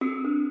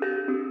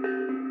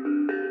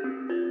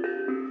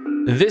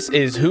This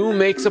is Who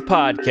Makes a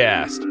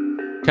Podcast?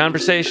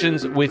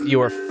 Conversations with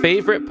your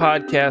favorite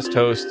podcast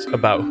hosts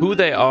about who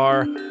they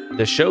are,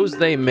 the shows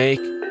they make,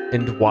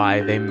 and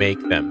why they make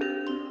them.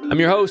 I'm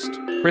your host,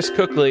 Chris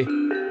Cookley,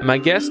 and my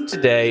guest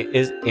today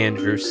is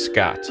Andrew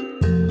Scott.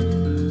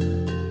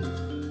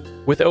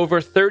 With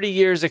over 30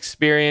 years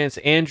experience,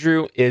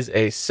 Andrew is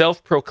a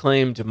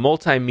self-proclaimed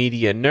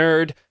multimedia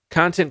nerd,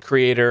 content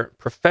creator,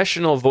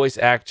 professional voice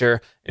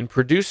actor, and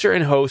producer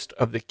and host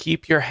of the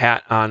Keep Your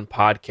Hat On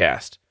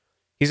podcast.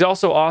 He's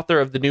also author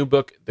of the new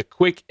book, The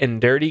Quick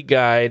and Dirty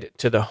Guide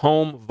to the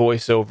Home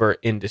Voiceover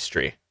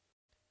Industry.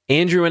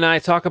 Andrew and I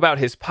talk about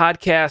his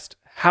podcast,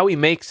 how he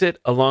makes it,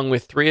 along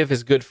with three of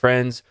his good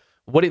friends,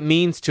 what it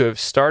means to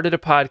have started a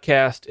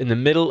podcast in the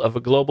middle of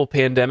a global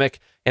pandemic,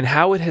 and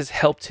how it has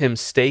helped him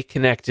stay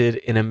connected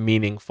in a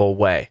meaningful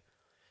way.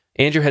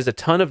 Andrew has a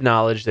ton of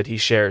knowledge that he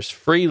shares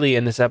freely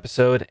in this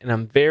episode, and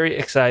I'm very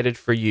excited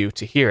for you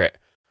to hear it.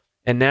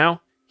 And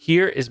now,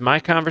 here is my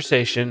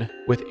conversation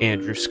with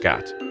Andrew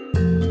Scott.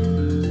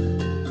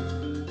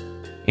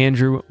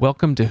 Andrew,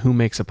 welcome to Who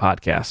Makes a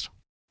Podcast.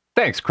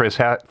 Thanks, Chris.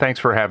 Thanks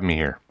for having me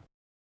here.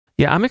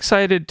 Yeah, I'm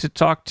excited to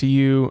talk to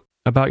you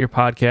about your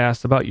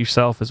podcast, about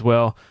yourself as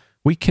well.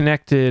 We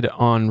connected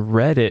on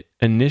Reddit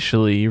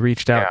initially. You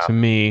reached out to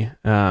me.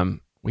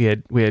 We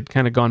had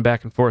kind of gone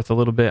back and forth a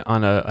little bit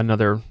on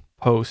another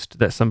post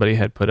that somebody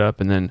had put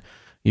up, and then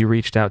you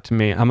reached out to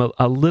me. I'm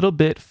a little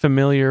bit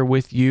familiar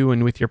with you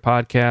and with your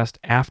podcast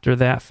after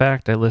that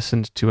fact. I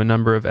listened to a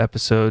number of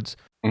episodes.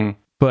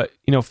 But,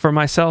 for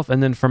myself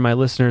and then for my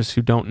listeners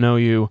who don't know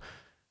you,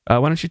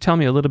 why don't you tell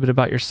me a little bit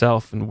about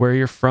yourself and where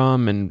you're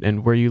from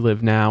and where you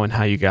live now and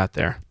how you got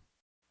there?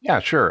 Yeah,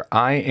 sure.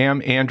 I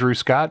am Andrew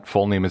Scott.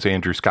 Full name is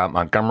Andrew Scott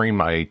Montgomery.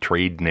 My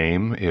trade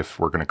name, if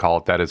we're going to call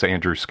it that, is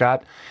Andrew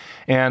Scott.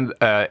 And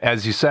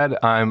as you said,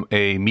 I'm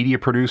a media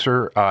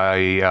producer.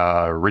 I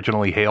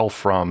originally hail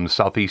from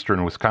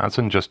southeastern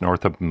Wisconsin, just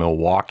north of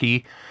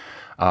Milwaukee.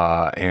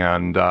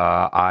 And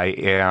I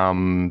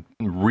am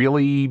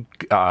really,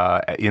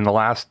 in the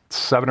last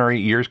 7 or 8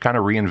 years, kind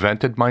of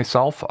reinvented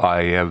myself.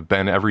 I have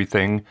been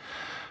everything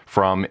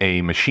from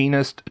a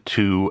machinist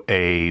to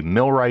a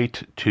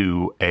millwright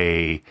to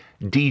a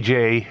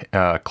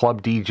DJ,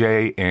 club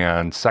DJ,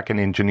 and second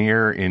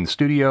engineer in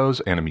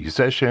studios, and a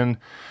musician.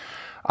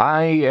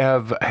 I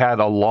have had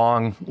a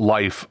long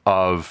life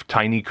of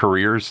tiny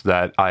careers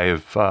that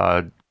I've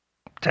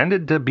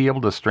tended to be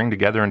able to string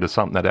together into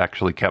something that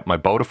actually kept my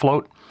boat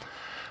afloat.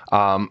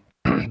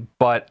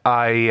 But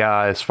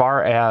as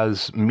far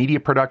as media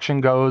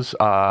production goes,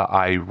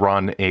 I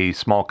run a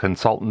small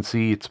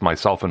consultancy. It's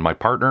myself and my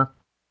partner.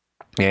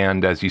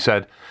 And as you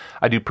said,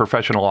 I do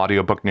professional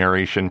audiobook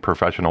narration,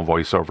 professional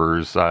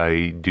voiceovers.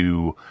 I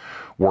do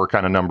work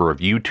on a number of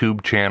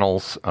YouTube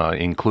channels,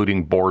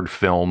 including Board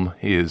Film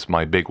is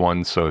my big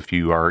one. So if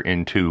you are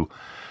into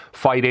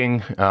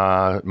fighting,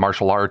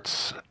 martial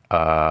arts,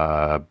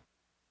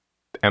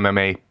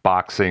 MMA,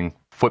 boxing,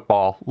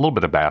 football, a little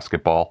bit of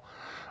basketball,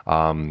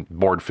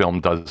 Board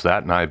Film does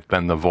that. And I've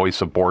been the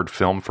voice of Board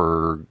Film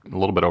for a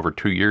little bit over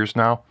 2 years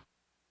now.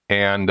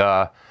 And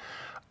the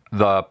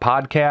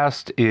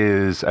podcast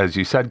is, as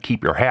you said,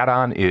 Keep Your Hat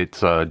On.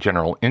 It's a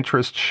general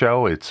interest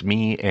show. It's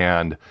me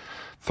and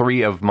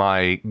three of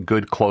my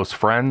good close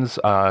friends,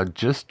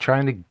 just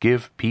trying to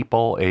give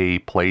people a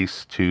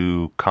place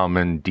to come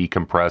and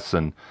decompress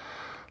and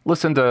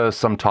listen to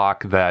some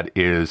talk that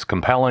is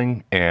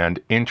compelling and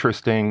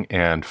interesting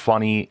and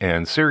funny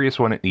and serious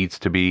when it needs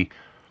to be.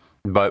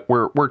 But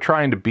we're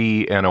trying to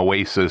be an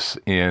oasis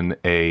in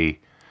a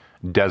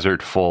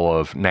desert full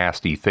of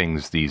nasty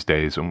things these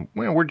days. And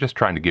we're just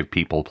trying to give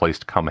people a place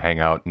to come hang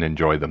out and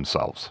enjoy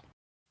themselves.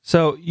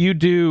 So you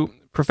do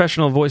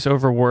professional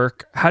voiceover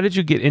work. How did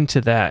you get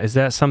into that? Is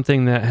that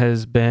something that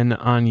has been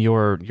on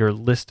your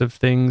list of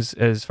things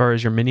as far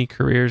as your mini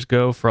careers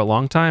go for a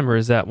long time? Or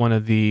is that one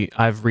of the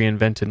I've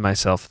reinvented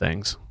myself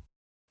things?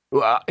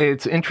 Well,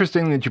 it's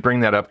interesting that you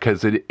bring that up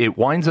because it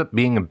winds up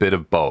being a bit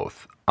of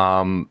both.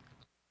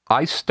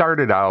 I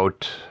started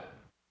out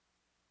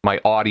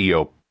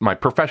my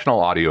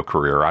professional audio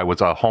career. I was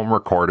a home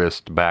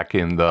recordist back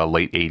in the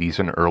late 80s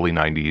and early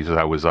 90s.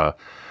 I was a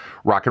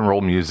rock and roll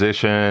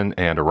musician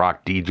and a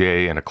rock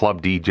DJ and a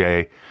club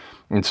DJ.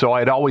 And so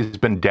I'd always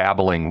been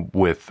dabbling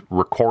with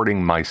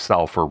recording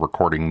myself or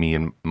recording me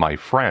and my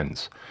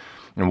friends.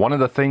 And one of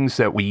the things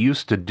that we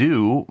used to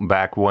do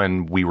back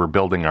when we were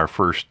building our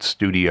first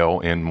studio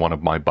in one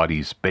of my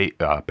buddy's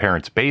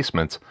parents'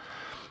 basements,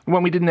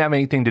 when we didn't have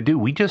anything to do,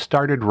 we just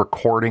started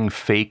recording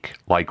fake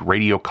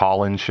radio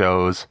call-in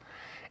shows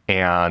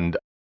and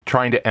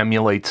trying to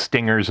emulate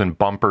stingers and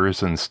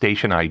bumpers and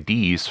station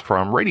IDs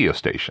from radio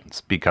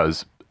stations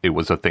because it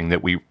was a thing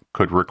that we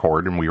could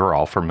record and we were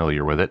all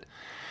familiar with it.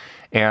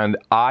 And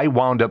I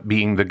wound up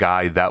being the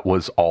guy that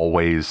was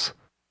always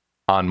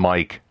on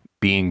mic,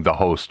 being the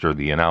host or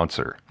the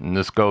announcer. And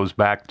this goes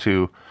back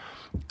to,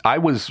 I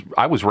was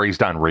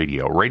raised on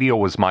radio. Radio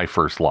was my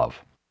first love.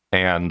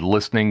 And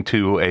listening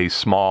to a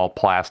small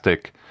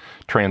plastic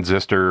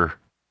transistor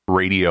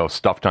radio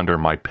stuffed under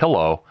my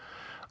pillow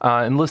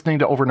and listening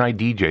to overnight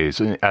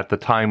DJs at the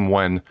time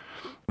when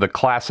the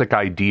classic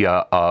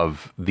idea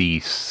of the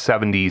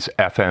 70s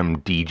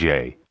FM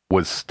DJ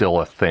was still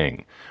a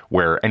thing,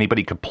 where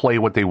anybody could play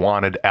what they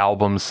wanted,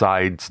 album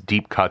sides,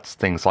 deep cuts,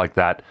 things like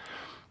that.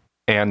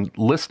 And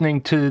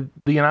listening to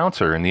the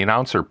announcer and the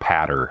announcer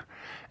patter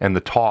and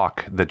the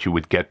talk that you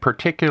would get,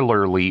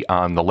 particularly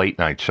on the late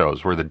night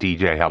shows where the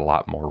DJ had a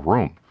lot more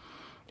room.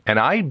 And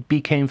I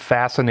became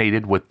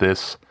fascinated with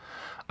this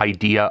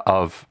idea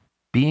of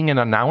being an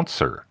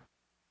announcer.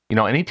 You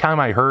know, anytime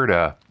I heard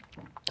a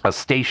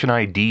station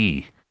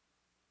ID,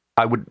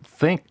 I would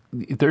think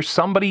there's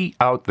somebody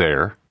out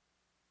there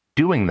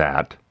doing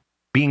that,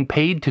 being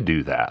paid to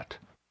do that.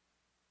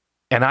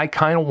 And I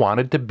kind of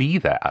wanted to be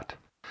that.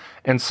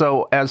 And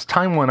so as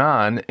time went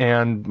on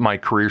and my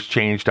careers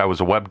changed, I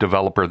was a web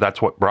developer.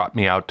 That's what brought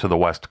me out to the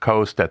West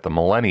Coast at the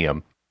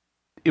Millennium.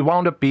 It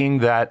wound up being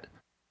that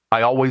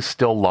I always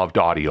still loved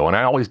audio, and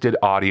I always did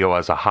audio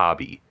as a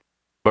hobby.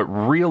 But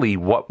really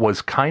what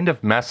was kind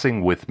of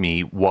messing with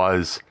me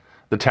was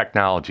the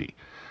technology.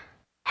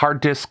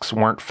 Hard disks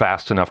weren't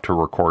fast enough to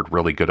record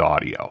really good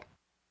audio.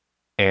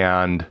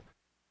 And,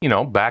 you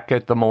know, back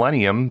at the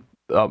Millennium,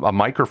 a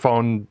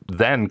microphone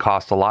then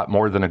cost a lot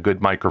more than a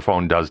good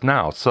microphone does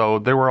now. So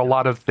there were a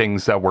lot of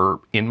things that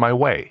were in my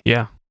way.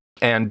 Yeah.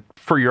 And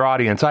for your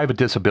audience, I have a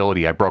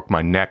disability. I broke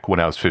my neck when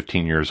I was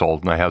 15 years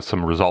old, and I have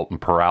some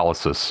resultant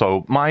paralysis.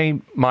 So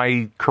my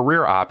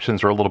career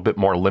options are a little bit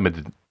more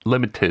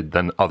limited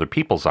than other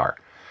people's are.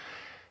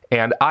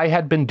 And I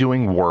had been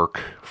doing work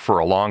for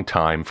a long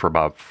time, for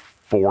about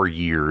 4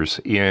 years,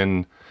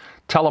 in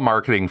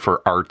telemarketing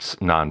for arts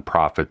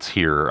nonprofits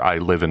here. I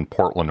live in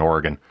Portland,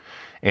 Oregon.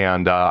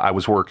 And I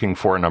was working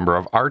for a number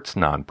of arts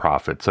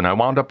nonprofits, and I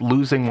wound up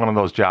losing one of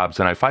those jobs.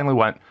 And I finally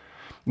went,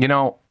 you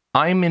know,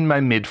 I'm in my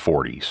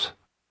mid-40s,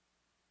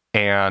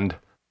 and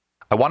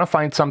I want to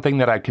find something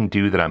that I can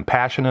do that I'm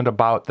passionate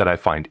about, that I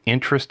find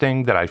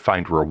interesting, that I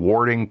find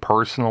rewarding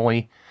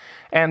personally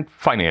and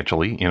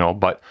financially, you know,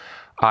 but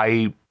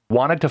I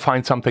wanted to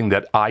find something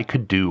that I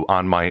could do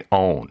on my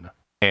own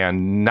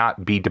and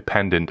not be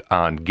dependent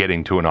on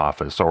getting to an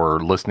office or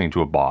listening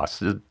to a boss.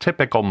 The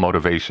typical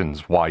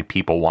motivations why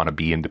people want to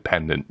be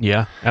independent.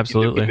 Yeah,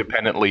 absolutely.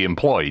 Independently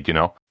employed, you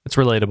know? It's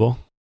relatable.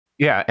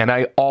 Yeah, and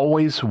I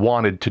always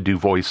wanted to do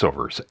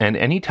voiceovers. And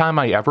anytime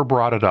I ever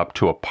brought it up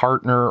to a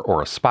partner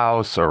or a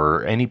spouse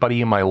or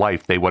anybody in my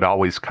life, they would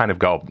always kind of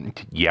go,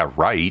 yeah,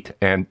 right.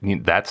 And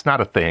that's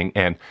not a thing.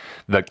 And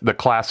the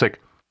classic,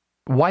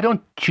 why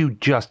don't you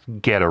just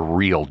get a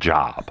real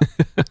job?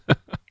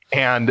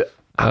 And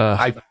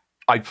I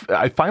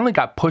finally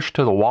got pushed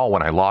to the wall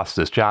when I lost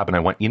this job, and I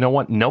went, you know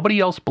what? Nobody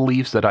else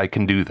believes that I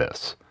can do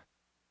this,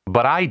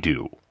 but I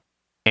do.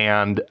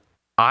 And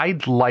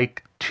I'd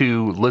like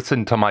to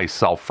listen to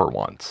myself for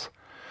once.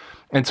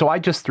 And so I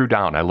just threw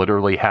down. I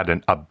literally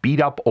had a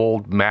beat up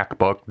old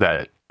MacBook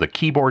that the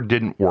keyboard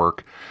didn't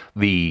work.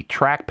 The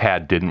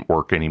trackpad didn't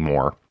work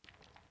anymore.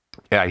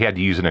 I had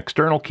to use an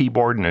external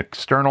keyboard and an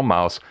external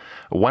mouse.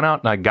 I went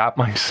out and I got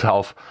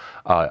myself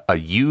a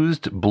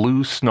used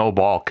Blue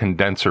Snowball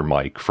condenser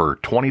mic for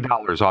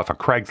 $20 off of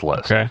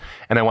Craigslist. Okay.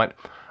 And I went,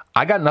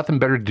 I got nothing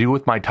better to do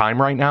with my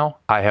time right now.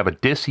 I have a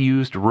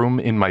disused room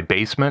in my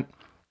basement.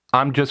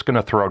 I'm just going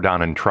to throw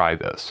down and try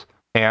this.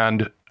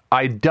 And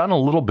I'd done a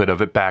little bit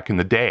of it back in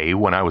the day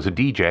when I was a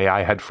DJ.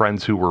 I had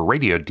friends who were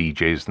radio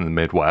DJs in the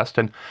Midwest,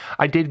 and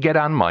I did get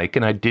on mic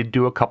and I did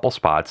do a couple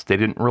spots. They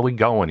didn't really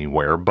go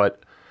anywhere,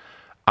 but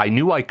I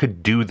knew I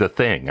could do the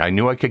thing. I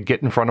knew I could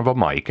get in front of a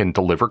mic and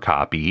deliver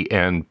copy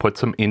and put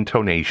some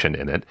intonation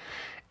in it.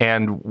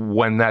 And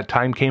when that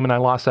time came and I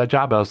lost that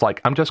job, I was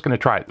like, I'm just going to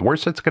try it. The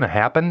worst that's going to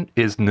happen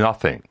is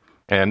nothing.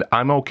 And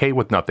I'm okay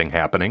with nothing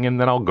happening,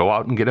 and then I'll go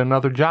out and get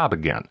another job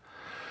again.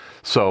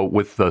 So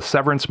with the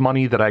severance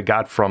money that I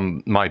got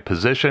from my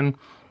position,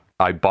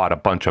 I bought a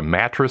bunch of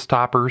mattress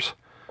toppers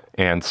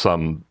and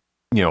some,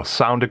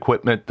 sound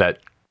equipment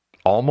that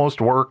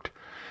almost worked.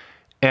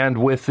 And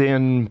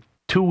within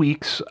 2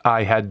 weeks,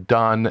 I had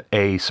done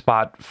a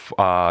spot,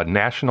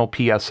 national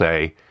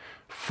PSA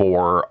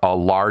for a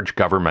large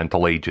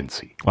governmental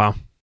agency. Wow.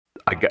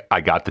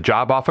 I got the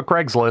job off of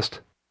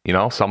Craigslist.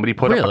 Somebody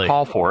put up a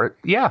call for it.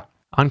 Yeah.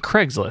 On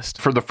Craigslist.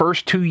 For the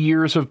first 2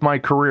 years of my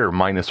career,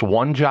 minus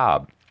one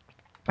job,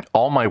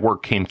 all my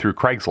work came through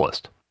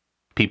Craigslist.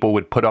 People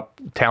would put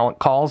up talent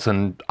calls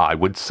and I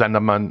would send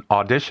them an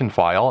audition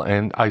file,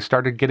 and I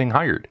started getting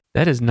hired.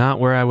 That is not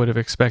where I would have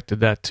expected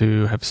that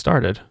to have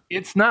started.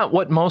 It's not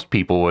what most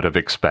people would have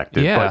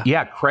expected. Yeah. But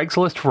yeah,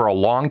 Craigslist for a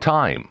long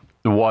time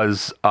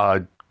was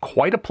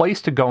quite a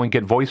place to go and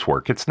get voice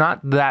work. It's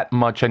not that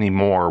much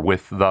anymore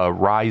with the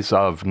rise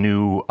of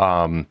new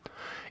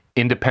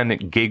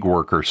independent gig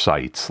worker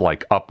sites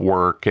like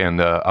Upwork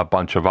and a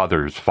bunch of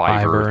others,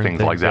 Fiverr,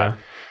 things like that. Yeah.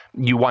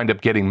 You wind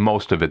up getting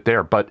most of it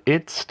there, but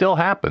it still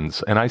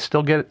happens, and I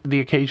still get the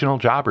occasional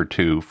job or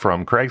two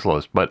from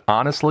Craigslist. But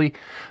honestly,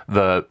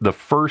 the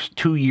first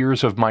 2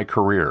 years of my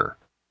career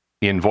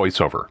in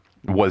voiceover,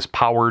 was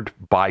powered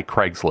by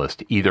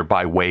Craigslist, either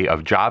by way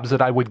of jobs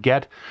that I would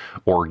get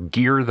or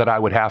gear that I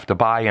would have to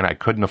buy, and I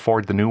couldn't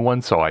afford the new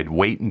one, so I'd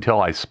wait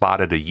until I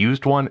spotted a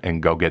used one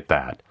and go get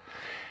that.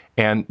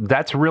 And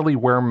that's really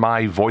where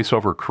my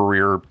voiceover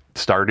career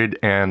started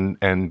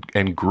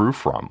and grew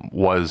from,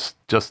 was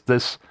just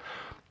this,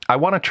 I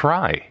want to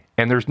try,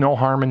 and there's no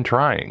harm in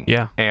trying.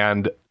 Yeah.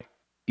 And,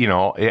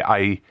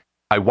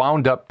 I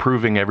wound up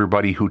proving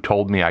everybody who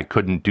told me I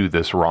couldn't do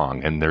this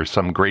wrong, and there's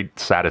some great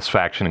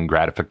satisfaction and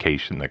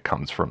gratification that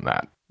comes from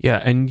that. Yeah,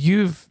 and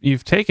you've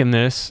taken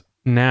this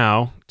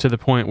now to the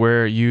point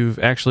where you've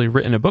actually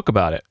written a book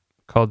about it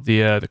called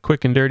the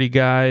Quick and Dirty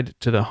Guide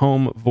to the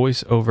Home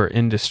Voiceover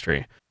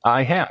Industry.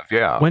 I have,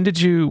 yeah. When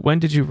did you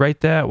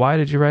write that? Why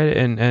did you write it?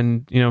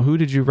 And who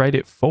did you write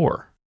it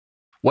for?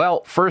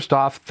 Well, first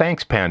off,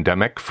 thanks,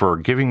 pandemic, for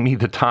giving me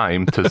the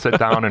time to sit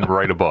down and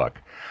write a book.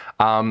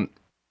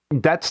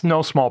 That's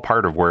no small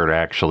part of where it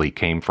actually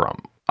came from.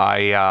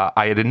 I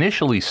had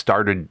initially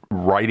started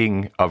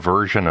writing a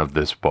version of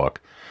this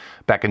book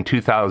back in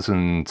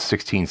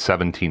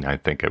 2016-17, I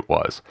think it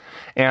was.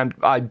 And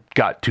I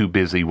got too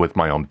busy with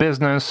my own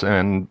business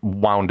and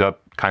wound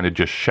up kind of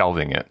just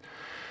shelving it.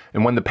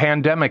 And when the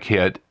pandemic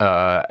hit,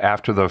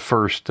 after the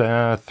first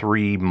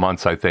 3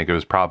 months, I think it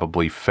was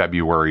probably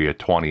February of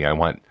 20, I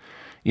went,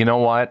 you know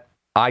what?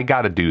 I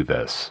got to do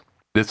this.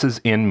 This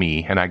is in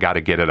me, and I got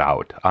to get it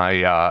out.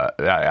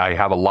 I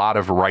have a lot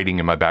of writing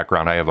in my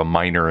background. I have a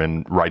minor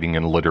in writing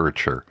and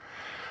literature.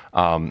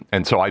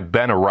 And so I've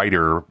been a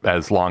writer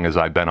as long as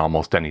I've been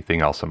almost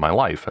anything else in my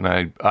life.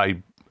 And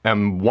I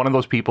am one of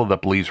those people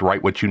that believes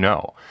write what you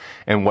know.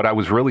 And what I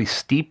was really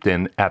steeped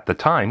in at the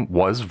time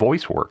was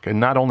voice work. And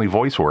not only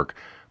voice work,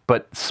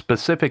 but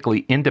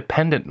specifically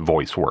independent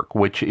voice work,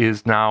 which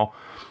is now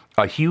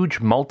a huge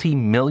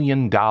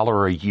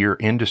multi-million-dollar a year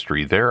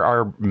industry. There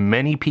are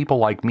many people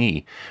like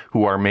me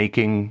who are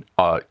making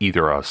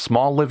either a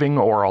small living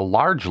or a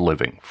large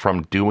living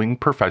from doing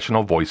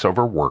professional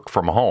voiceover work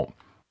from home.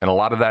 And a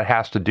lot of that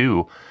has to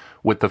do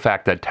with the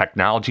fact that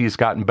technology has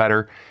gotten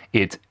better.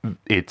 It's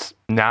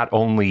not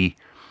only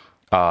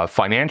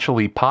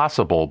financially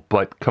possible,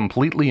 but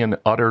completely and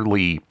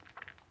utterly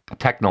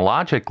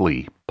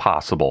technologically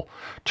possible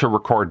to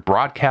record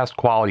broadcast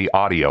quality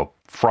audio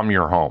from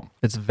your home.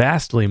 It's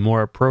vastly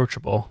more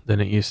approachable than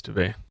it used to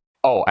be.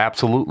 Oh,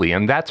 absolutely.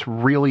 And that's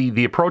really,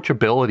 the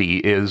approachability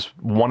is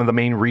one of the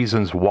main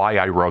reasons why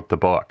I wrote the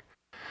book.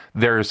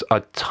 There's a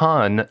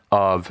ton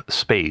of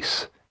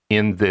space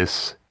in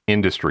this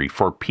industry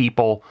for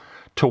people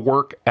to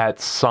work at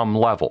some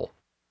level.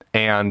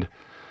 And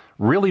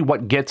really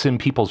what gets in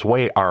people's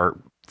way are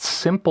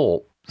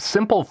simple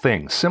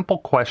things, simple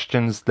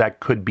questions that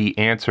could be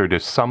answered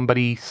if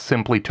somebody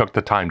simply took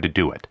the time to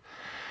do it.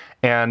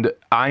 And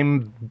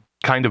I'm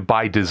kind of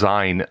by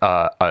design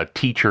a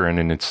teacher and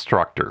an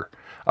instructor.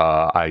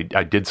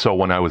 I did so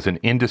when I was in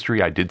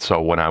industry. I did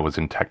so when I was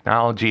in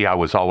technology. I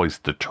was always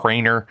the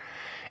trainer.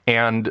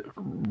 And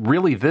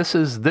really, this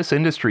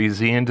industry is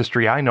the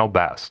industry I know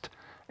best.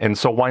 And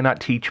so why not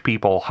teach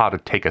people how to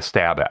take a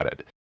stab at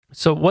it?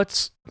 So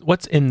what's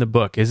in the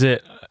book? Is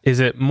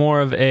it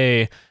more of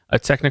a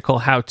technical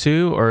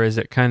how-to, or is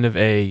it kind of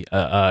a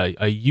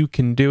you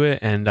can do it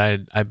and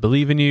I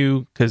believe in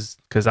you because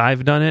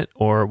I've done it,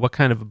 or what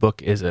kind of a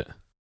book is it?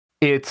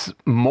 It's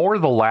more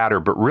the latter,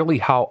 but really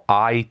how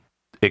I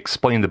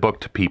explain the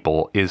book to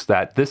people is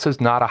that this is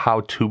not a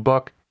how-to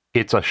book,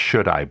 it's a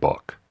should I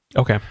book.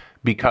 Okay.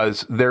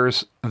 Because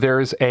there's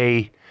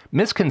a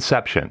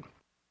misconception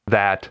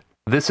that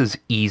this is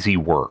easy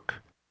work.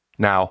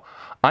 Now,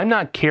 I'm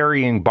not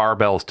carrying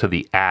barbells to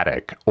the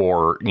attic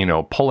or,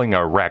 pulling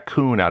a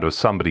raccoon out of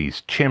somebody's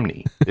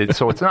chimney.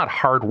 So it's not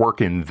hard work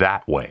in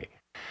that way.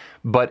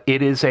 But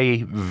it is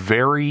a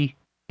very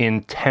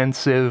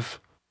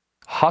intensive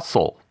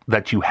hustle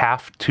that you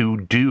have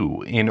to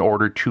do in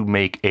order to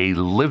make a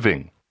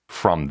living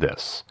from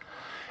this.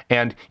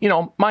 And,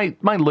 my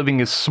living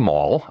is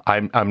small.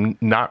 I'm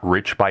not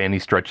rich by any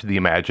stretch of the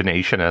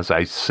imagination. As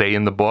I say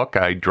in the book,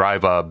 I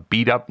drive a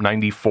beat-up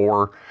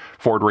 94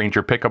 Ford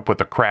Ranger pickup with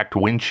a cracked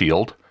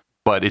windshield,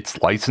 but it's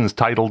licensed,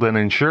 titled, and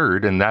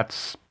insured, and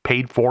that's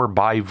paid for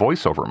by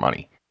voiceover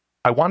money.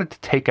 I wanted to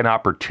take an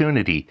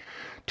opportunity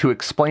to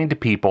explain to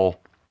people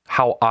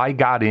how I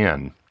got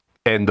in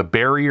and the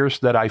barriers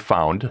that I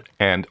found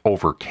and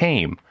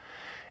overcame.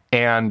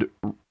 And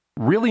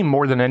really,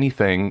 more than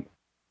anything,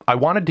 I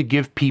wanted to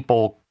give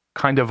people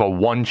kind of a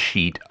one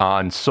sheet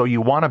on, so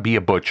you want to be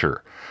a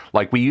butcher,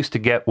 like we used to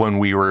get when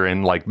we were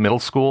in like middle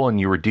school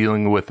and you were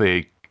dealing with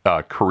a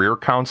career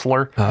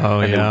counselor.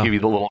 And they would give you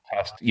the little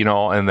test,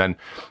 and then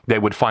they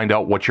would find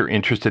out what you're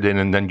interested in,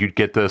 and then you'd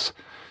get this.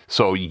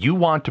 So you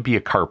want to be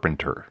a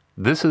carpenter.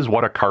 This is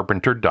what a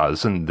carpenter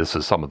does, and this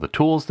is some of the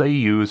tools they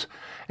use,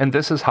 and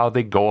this is how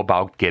they go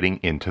about getting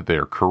into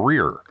their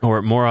career.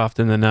 Or more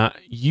often than not,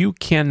 you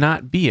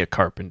cannot be a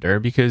carpenter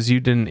because you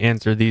didn't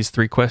answer these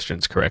 3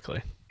 questions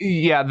correctly.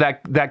 Yeah,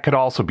 that could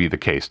also be the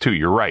case too.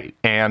 You're right.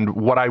 And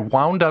what I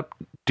wound up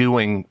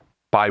doing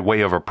by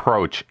way of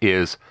approach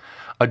is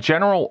a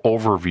general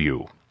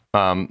overview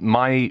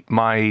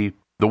The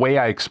way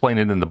I explain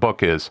it in the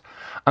book is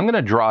I'm going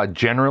to draw a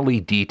generally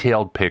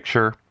detailed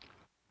picture,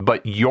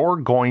 but you're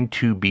going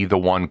to be the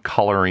one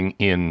coloring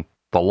in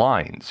the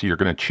lines. You're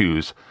going to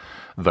choose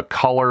the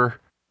color,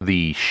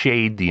 the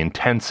shade, the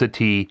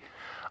intensity.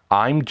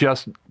 I'm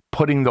just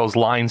putting those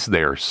lines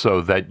there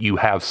so that you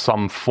have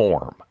some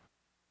form.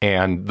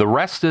 And the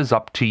rest is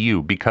up to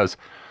you, because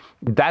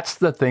that's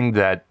the thing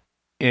that,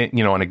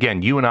 and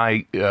again, you and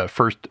I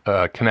first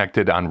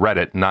connected on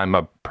Reddit, and I'm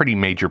a pretty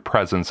major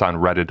presence on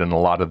Reddit in a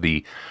lot of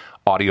the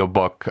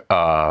audiobook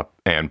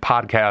and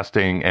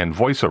podcasting and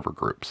voiceover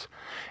groups.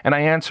 And I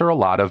answer a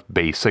lot of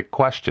basic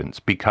questions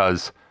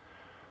because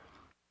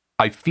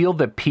I feel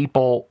that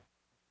people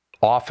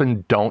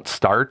often don't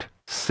start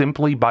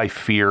simply by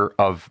fear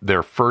of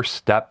their first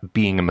step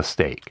being a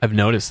mistake. I've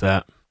noticed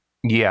that.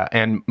 Yeah,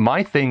 and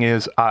my thing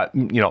is,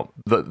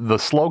 the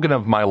slogan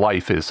of my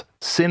life is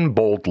sin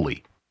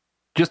boldly.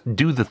 Just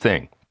do the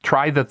thing.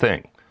 Try the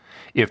thing.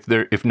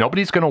 If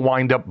nobody's going to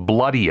wind up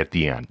bloody at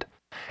the end,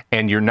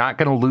 and you're not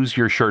going to lose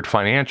your shirt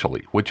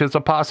financially, which is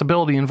a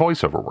possibility in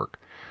voiceover work.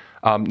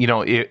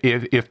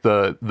 If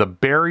the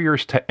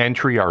barriers to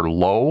entry are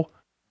low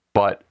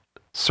but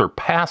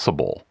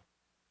surpassable,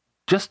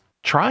 just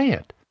try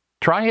it.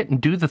 Try it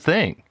and do the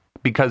thing,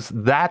 because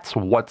that's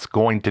what's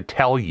going to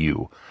tell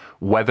you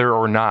whether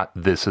or not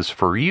this is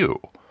for you.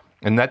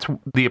 And that's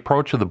the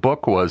approach of the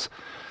book. Was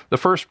the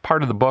first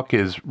part of the book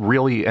is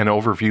really an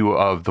overview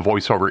of the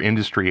voiceover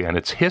industry and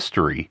its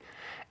history,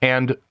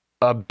 and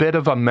a bit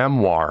of a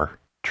memoir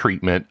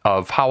treatment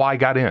of how I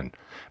got in,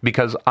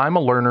 because I'm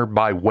a learner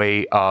by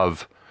way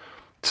of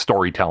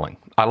storytelling.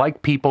 I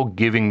like people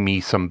giving me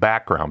some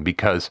background,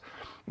 because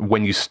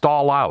when you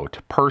stall out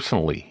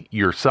personally,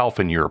 yourself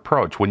and your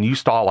approach, when you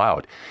stall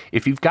out,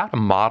 if you've got a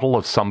model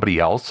of somebody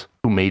else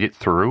who made it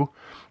through,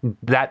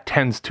 that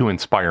tends to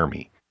inspire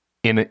me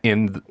in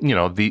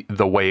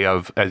the way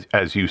of,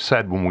 as you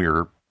said when we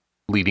were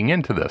leading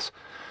into this,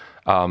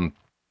 I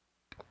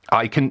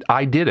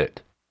did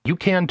it. You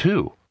can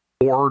too,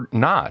 or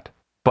not.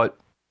 But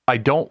I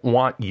don't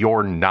want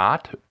your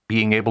not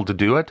being able to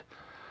do it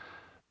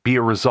be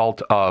a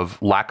result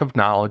of lack of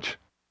knowledge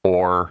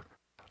or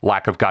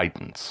lack of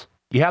guidance.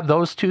 You have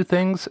those two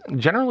things,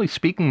 generally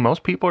speaking,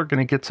 most people are going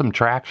to get some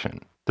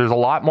traction. There's a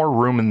lot more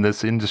room in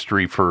this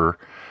industry for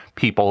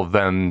people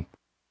than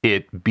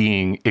it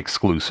being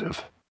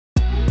exclusive.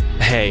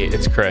 Hey,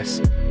 it's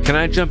Chris. Can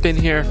I jump in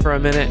here for a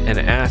minute and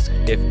ask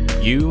if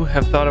you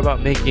have thought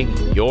about making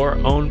your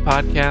own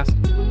podcast?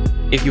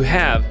 If you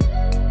have,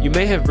 you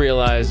may have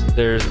realized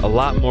there's a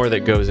lot more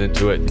that goes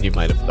into it than you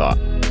might have thought.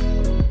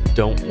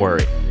 Don't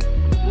worry.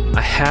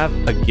 I have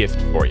a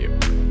gift for you.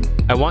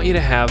 I want you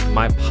to have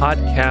my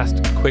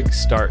podcast quick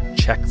start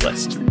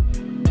checklist.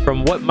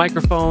 From what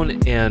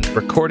microphone and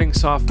recording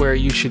software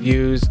you should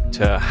use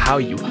to how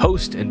you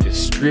host and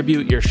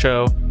distribute your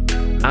show,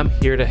 I'm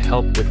here to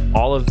help with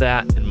all of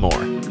that and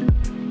more.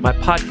 My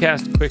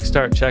podcast quick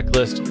start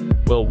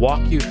checklist will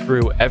walk you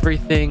through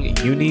everything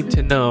you need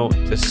to know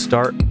to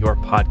start your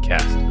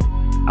podcast.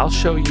 I'll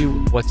show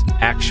you what's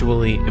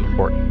actually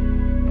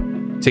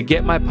important. To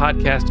get my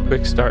podcast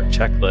quick start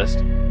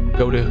checklist,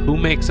 go to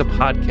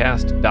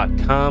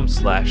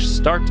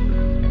whomakesapodcast.com/start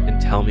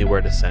and tell me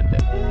where to send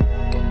it.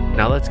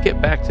 Now let's get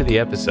back to the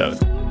episode.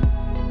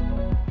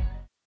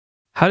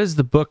 How does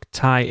the book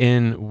tie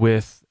in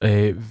with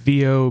a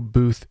VO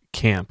booth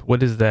camp?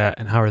 What is that,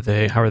 and how are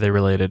they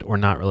related or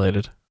not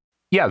related?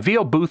 Yeah,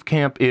 VO Booth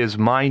Camp is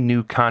my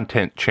new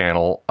content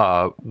channel,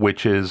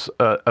 which is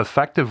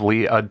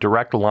effectively a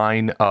direct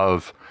line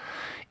of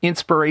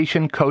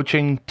inspiration,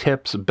 coaching,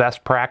 tips,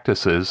 best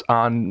practices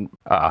on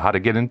how to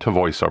get into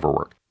voiceover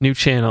work. New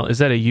channel, is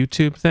that a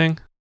YouTube thing?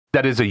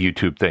 That is a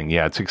YouTube thing,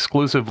 yeah. It's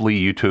exclusively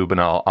YouTube, and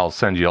I'll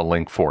send you a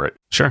link for it.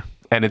 Sure.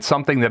 And it's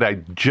something that I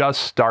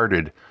just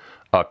started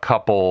a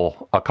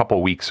couple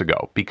weeks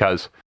ago,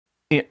 because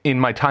in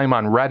my time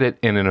on Reddit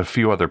and in a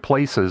few other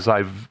places,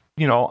 I've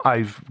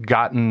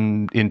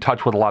gotten in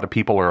touch with a lot of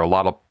people, or a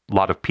lot of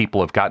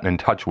people have gotten in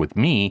touch with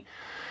me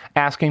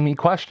asking me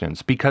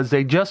questions, because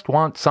they just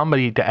want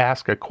somebody to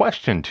ask a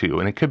question to,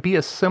 and it could be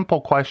a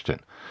simple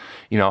question,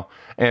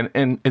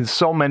 and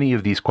so many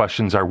of these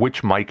questions are,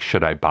 which mic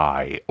should I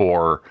buy,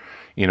 or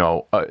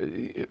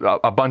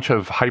a bunch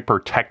of hyper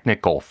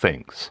technical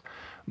things.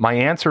 My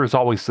answer is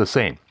always the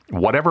same: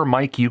 whatever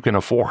mic you can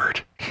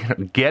afford.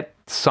 Get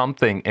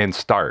something and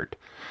start.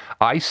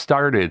 I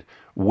started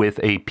with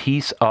a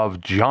piece of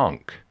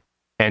junk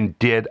and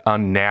did a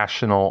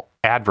national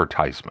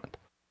advertisement.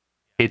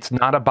 It's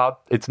not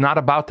about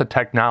the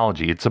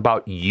technology. It's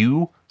about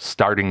you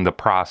starting the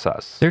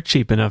process. They're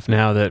cheap enough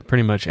now that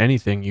pretty much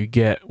anything you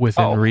get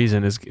within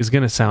reason is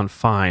going to sound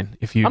fine.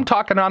 I'm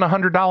talking on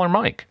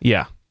 $100 mic.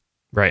 Yeah,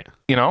 right.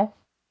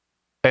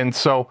 And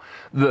so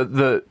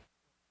the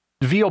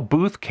VO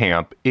Booth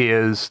Camp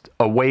is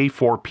a way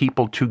for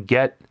people to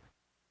get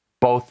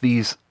both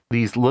these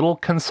little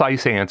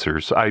concise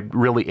answers. I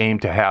really aim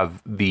to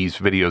have these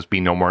videos be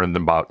no more than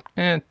about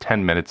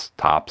 10 minutes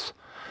tops.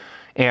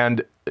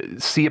 And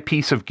see a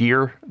piece of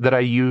gear that I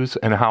use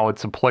and how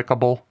it's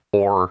applicable,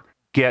 or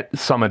get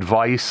some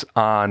advice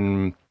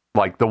on,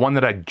 like the one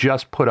that I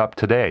just put up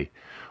today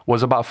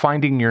was about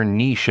finding your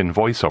niche in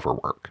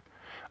voiceover work.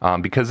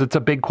 Because it's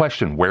a big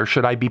question. Where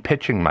should I be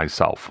pitching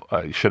myself?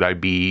 Should I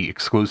be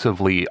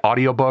exclusively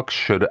audiobooks?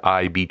 Should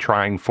I be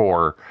trying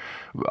for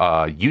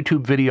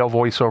YouTube video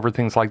voiceover,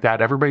 things like that?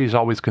 Everybody's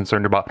always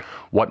concerned about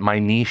what my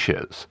niche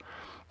is.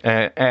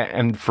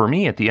 And for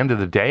me, at the end of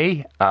the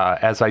day,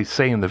 as I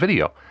say in the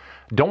video,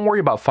 don't worry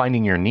about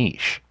finding your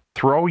niche.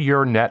 Throw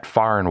your net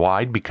far and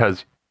wide,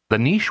 because the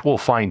niche will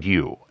find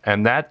you.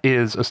 And that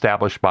is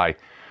established by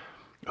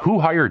who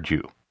hired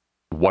you?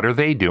 What are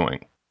they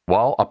doing?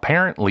 Well,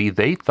 apparently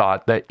they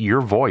thought that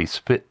your voice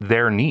fit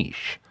their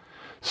niche.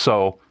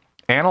 So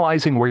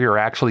analyzing where you're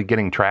actually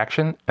getting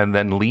traction and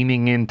then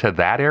leaning into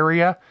that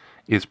area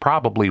is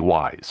probably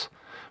wise.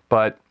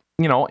 But,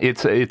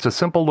 it's a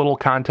simple little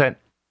content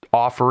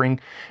offering,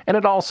 and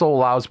it also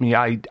allows me,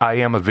 I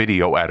am a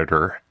video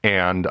editor,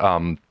 and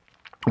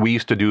we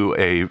used to do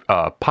a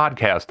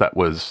podcast that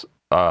was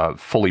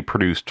fully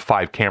produced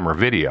 5-camera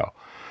video.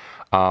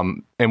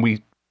 And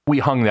we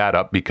hung that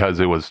up because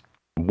it was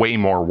way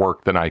more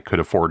work than I could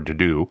afford to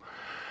do.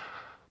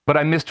 But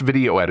I missed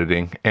video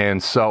editing,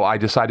 and so I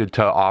decided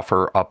to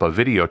offer up a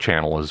video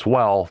channel as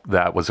well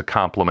that was a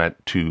complement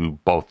to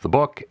both the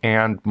book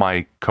and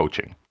my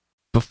coaching.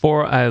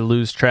 Before I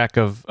lose track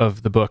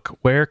of the book,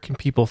 where can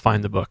people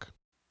find the book?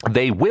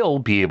 They will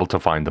be able to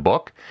find the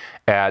book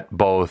at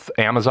both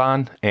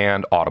Amazon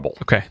and Audible.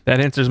 Okay, that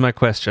answers my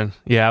question.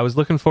 Yeah, I was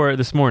looking for it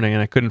this morning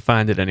and I couldn't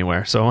find it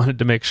anywhere, so I wanted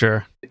to make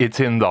sure. It's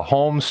in the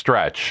home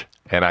stretch,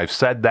 and I've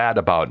said that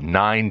about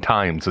 9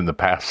 times in the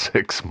past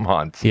 6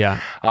 months.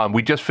 Yeah.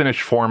 We just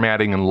finished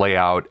formatting and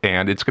layout,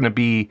 and it's going to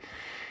be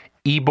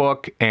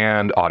ebook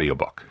and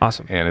audiobook.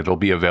 Awesome. And it'll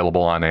be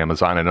available on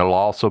Amazon, and it'll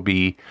also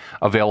be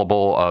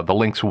available, the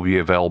links will be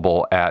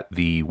available at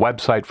the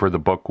website for the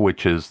book,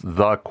 which is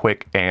The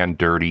Quick and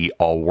Dirty,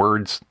 all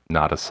words,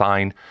 not a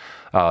sign,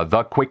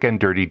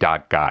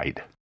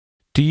 thequickanddirty.guide.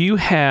 Do you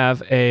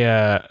have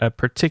a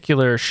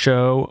particular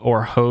show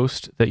or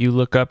host that you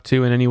look up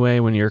to in any way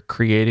when you're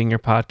creating your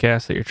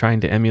podcast that you're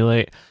trying to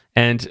emulate?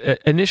 And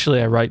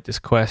initially, I write this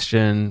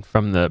question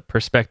from the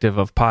perspective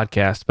of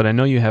podcast, but I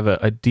know you have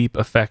a deep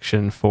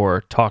affection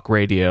for talk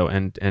radio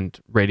and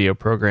radio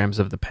programs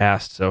of the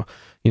past. So,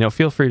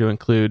 feel free to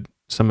include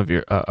some of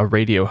your a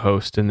radio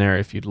host in there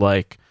if you'd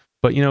like.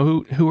 But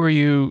who are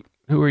you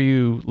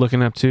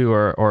looking up to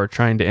or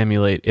trying to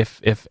emulate,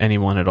 if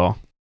anyone at all?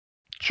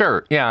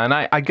 Sure. Yeah. And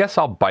I guess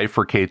I'll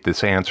bifurcate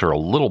this answer a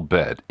little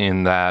bit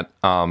in that,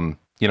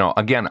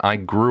 again, I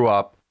grew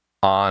up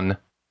on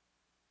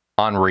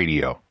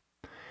radio.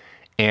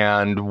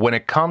 And when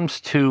it comes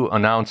to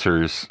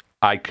announcers,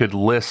 I could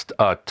list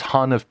a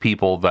ton of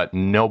people that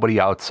nobody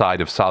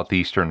outside of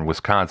southeastern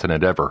Wisconsin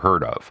had ever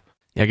heard of.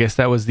 I guess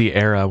that was the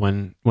era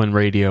when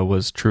radio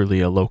was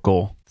truly a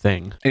local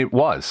thing. It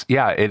was.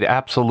 Yeah, it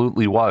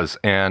absolutely was.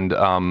 And,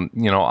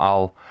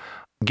 I'll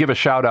give a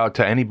shout out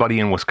to anybody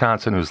in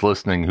Wisconsin who's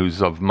listening,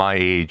 who's of my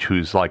age,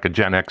 who's like a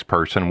Gen X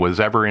person, was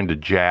ever into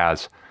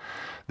jazz.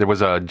 There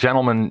was a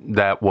gentleman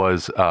that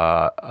was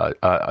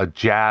a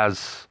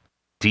jazz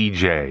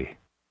DJ,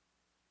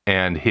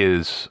 and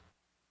his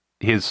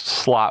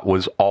slot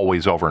was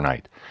always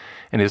overnight.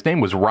 And his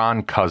name was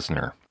Ron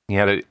Cuzner. He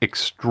had an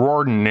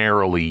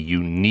extraordinarily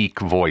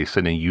unique voice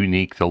and a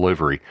unique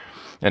delivery.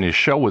 And his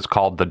show was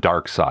called The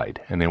Dark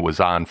Side. And it was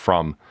on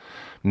from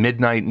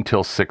midnight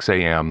until 6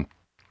 a.m.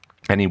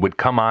 And he would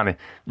come on and,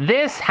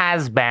 "This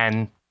has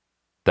been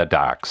The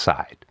Dark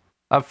Side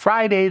of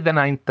Friday, the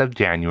 9th of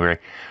January.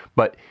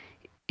 But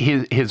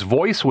his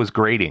voice was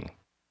grating.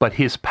 But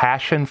his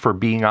passion for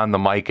being on the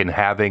mic and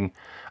having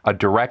a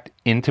direct,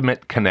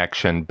 intimate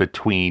connection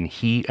between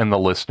he and the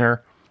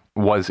listener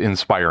was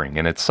inspiring.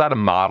 And it set a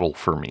model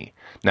for me.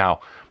 Now,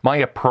 my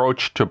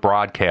approach to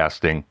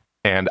broadcasting,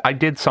 and I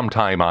did some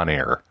time on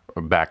air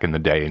back in the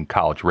day in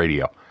college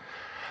radio.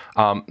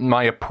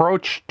 My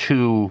approach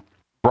to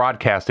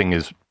broadcasting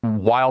is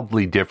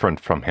wildly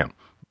different from him.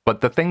 But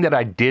the thing that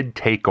I did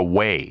take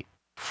away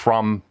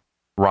from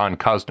Ron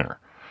Cuzner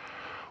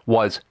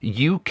was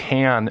you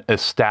can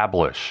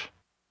establish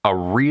a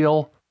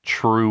real,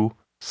 true,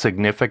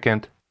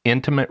 significant,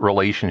 intimate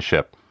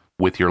relationship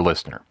with your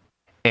listener.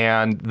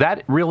 And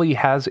that really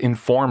has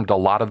informed a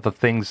lot of the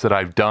things that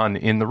I've done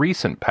in the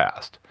recent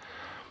past.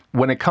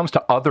 When it comes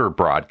to other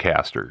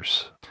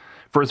broadcasters,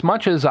 for as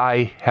much as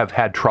I have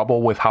had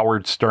trouble with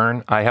Howard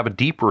Stern, I have a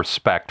deep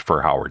respect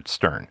for Howard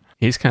Stern.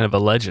 He's kind of a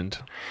legend.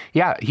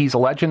 Yeah, he's a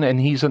legend,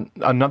 and he's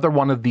another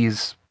one of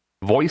these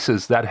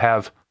voices that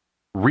have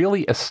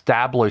really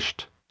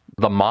established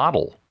the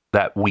model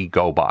that we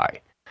go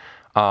by.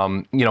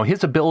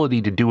 His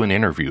ability to do an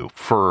interview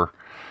for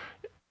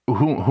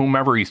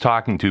whomever he's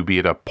talking to, be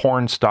it a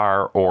porn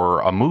star or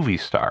a movie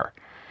star,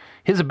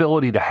 his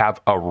ability to have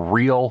a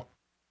real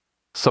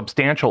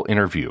substantial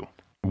interview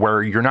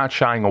where you're not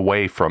shying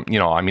away from,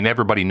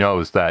 everybody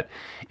knows that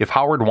if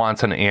Howard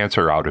wants an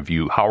answer out of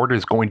you, Howard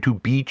is going to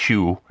beat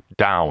you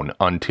down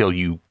until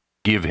you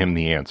give him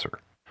the answer.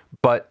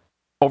 But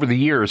over the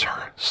years,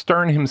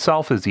 Stern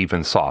himself has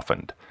even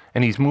softened,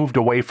 and he's moved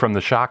away from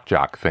the shock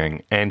jock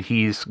thing, and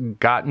he's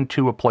gotten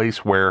to a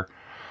place where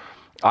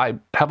I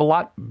have a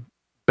lot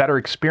better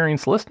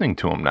experience listening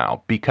to him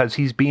now because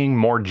he's being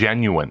more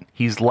genuine.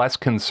 He's less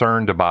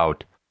concerned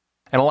about,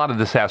 and a lot of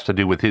this has to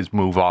do with his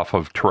move off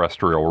of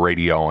terrestrial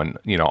radio and,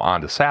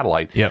 onto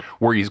satellite,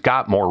 where he's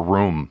got more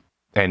room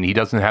and he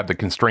doesn't have the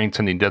constraints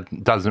and he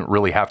doesn't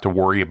really have to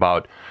worry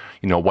about,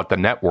 what the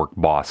network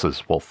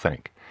bosses will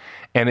think.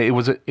 And it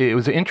was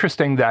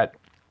interesting that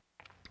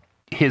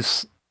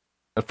his,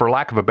 for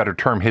lack of a better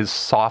term, his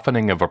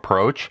softening of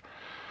approach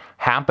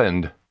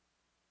happened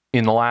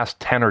in the last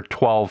 10 or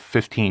 12,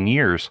 15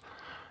 years,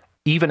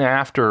 even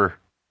after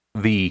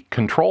the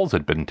controls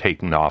had been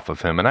taken off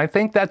of him. And I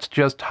think that's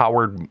just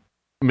Howard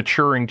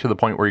maturing to the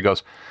point where he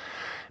goes,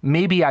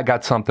 maybe I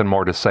got something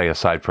more to say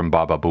aside from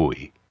Baba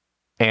Booey.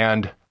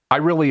 And I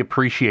really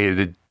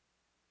appreciated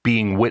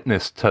being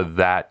witness to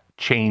that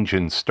change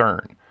in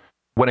Stern.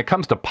 When it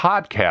comes to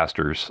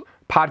podcasters,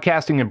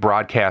 podcasting and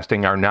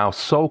broadcasting are now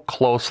so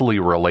closely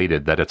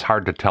related that it's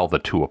hard to tell the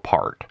two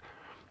apart.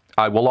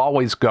 I will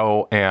always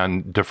go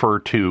and defer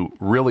to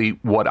really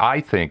what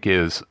I think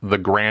is the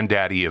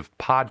granddaddy of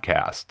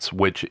podcasts,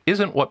 which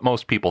isn't what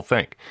most people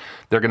think.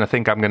 They're going to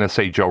think I'm going to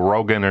say Joe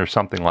Rogan or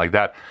something like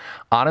that.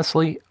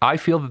 Honestly, I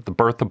feel that the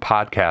birth of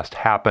podcast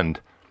happened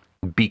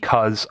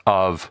because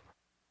of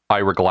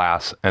Ira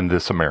Glass and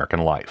This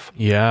American Life.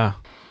 Yeah.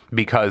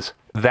 Because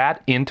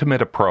that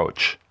intimate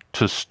approach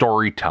to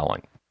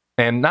storytelling,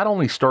 and not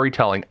only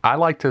storytelling, I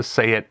like to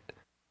say it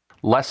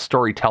less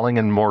storytelling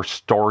and more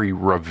story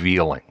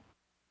revealing.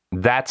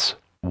 That's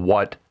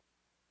what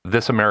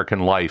This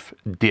American Life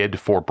did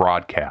for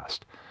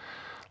broadcast.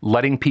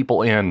 Letting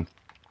people in,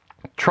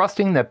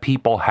 trusting that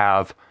people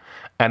have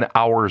an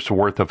hour's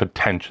worth of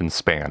attention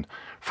span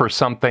for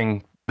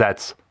something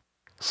that's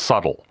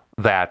subtle,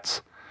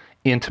 that's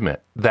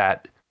intimate,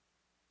 that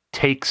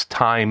takes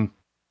time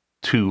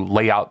to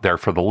lay out there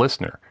for the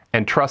listener,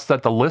 and trust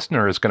that the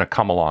listener is going to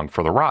come along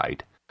for the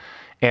ride.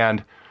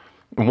 And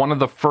one of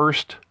the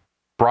first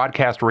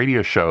broadcast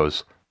radio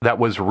shows that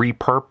was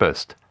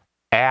repurposed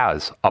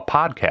as a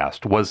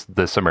podcast was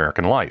This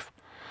American Life.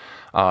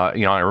 I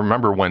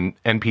remember when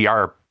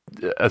NPR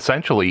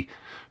essentially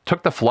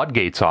took the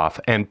floodgates off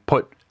and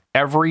put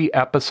every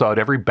episode,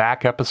 every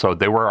back episode,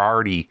 they were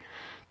already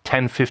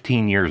 10,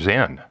 15 years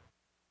in,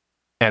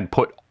 and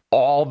put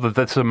all the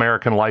This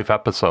American Life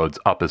episodes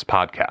up as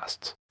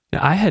podcasts.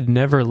 I had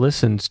never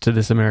listened to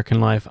This American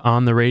Life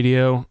on the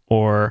radio,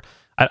 or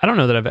I don't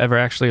know that I've ever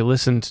actually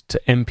listened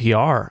to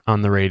NPR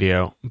on the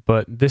radio,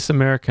 but This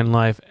American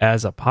Life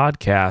as a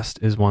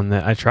podcast is one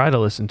that I try to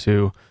listen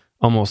to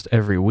almost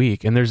every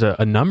week. And there's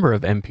a number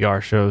of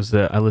NPR shows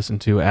that I listen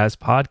to as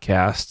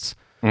podcasts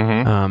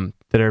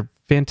that are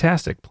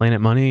fantastic.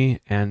 Planet Money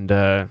and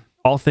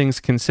All Things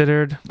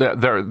Considered.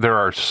 There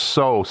are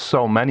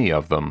so many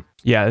of them.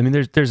 Yeah, I mean,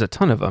 there's a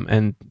ton of them,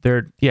 and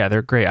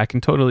they're great. I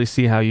can totally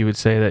see how you would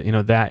say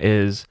that, that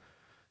is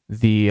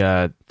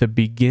the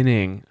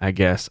beginning, I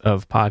guess,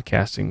 of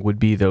podcasting would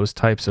be those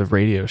types of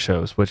radio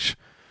shows, which,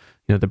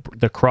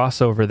 the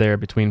crossover there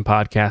between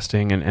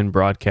podcasting and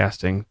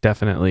broadcasting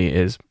definitely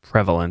is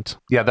prevalent.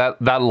 Yeah,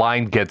 that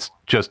line gets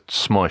just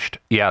smushed.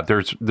 Yeah,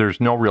 there's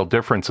no real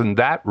difference, and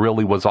that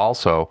really was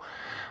also,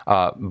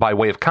 by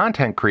way of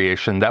content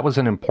creation, that was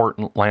an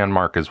important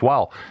landmark as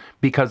well,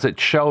 because it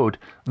showed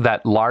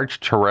that large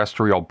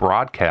terrestrial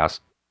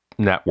broadcast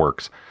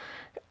networks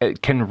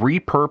can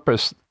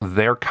repurpose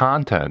their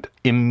content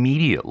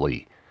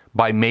immediately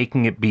by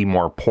making it be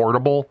more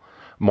portable,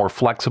 more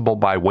flexible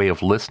by way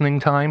of listening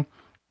time.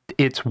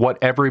 It's what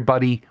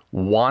everybody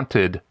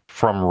wanted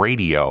from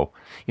radio.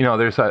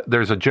 There's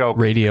a joke.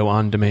 Radio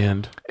on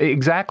demand.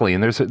 Exactly.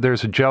 And there's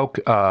a joke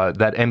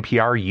that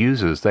NPR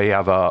uses. They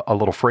have a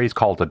little phrase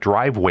called a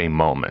driveway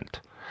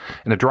moment.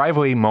 And a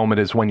driveway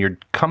moment is when you're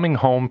coming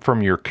home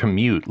from your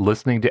commute,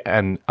 listening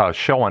to a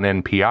show on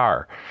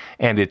NPR,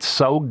 and it's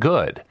so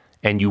good,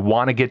 and you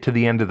want to get to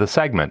the end of the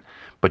segment,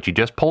 but you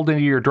just pulled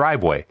into your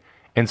driveway,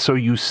 and so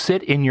you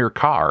sit in your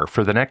car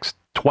for the next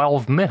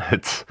 12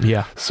 minutes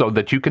so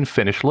that you can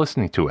finish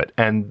listening to it.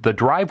 And the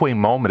driveway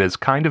moment has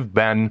kind of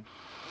been,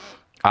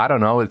 I don't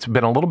know, it's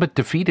been a little bit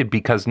defeated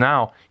because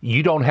now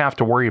you don't have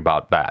to worry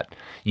about that.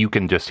 You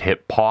can just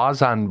hit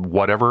pause on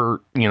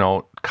whatever,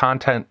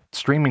 content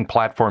streaming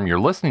platform you're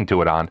listening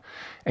to it on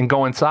and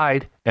go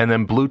inside and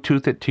then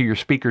Bluetooth it to your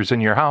speakers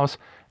in your house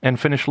and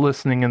finish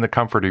listening in the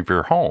comfort of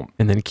your home.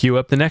 And then queue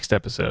up the next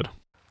episode.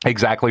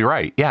 Exactly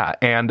right. Yeah.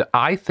 And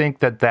I think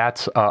that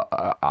that's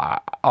a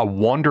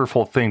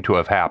wonderful thing to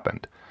have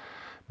happened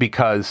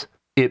because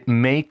it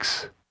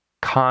makes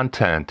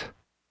content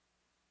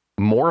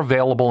more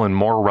available and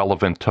more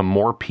relevant to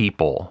more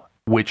people,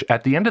 which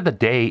at the end of the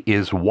day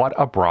is what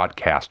a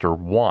broadcaster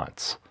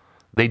wants.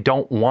 They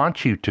don't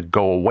want you to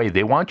go away.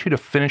 They want you to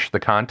finish the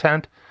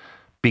content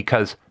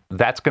because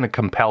that's going to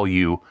compel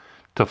you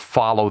to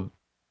follow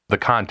the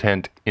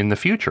content in the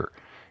future.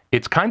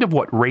 It's kind of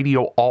what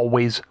radio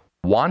always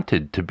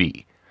wanted to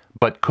be,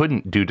 but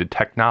couldn't due to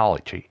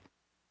technology.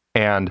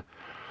 And,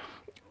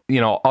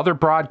 other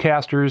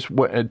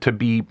broadcasters to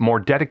be more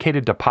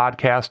dedicated to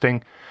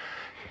podcasting.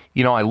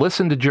 I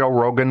listened to Joe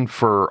Rogan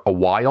for a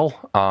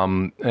while,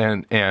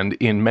 and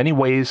in many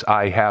ways,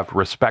 I have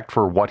respect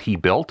for what he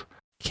built.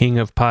 King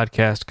of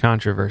podcast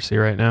controversy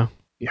right now.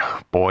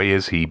 Yeah, boy,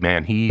 is he,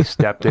 man. He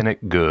stepped in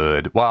it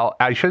good. Well,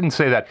 I shouldn't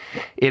say that.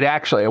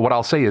 What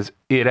I'll say is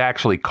it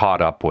actually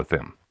caught up with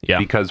him. Yeah.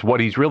 Because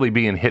what he's really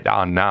being hit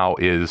on now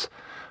is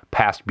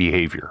past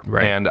behavior.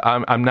 Right. And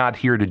I'm not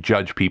here to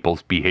judge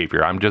people's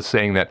behavior. I'm just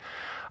saying that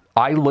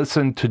I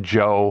listened to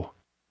Joe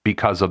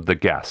because of the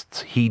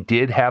guests. He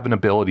did have an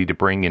ability to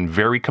bring in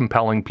very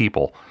compelling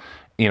people,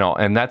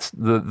 and that's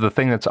the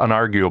thing that's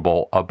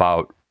unarguable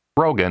about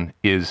Rogan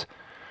is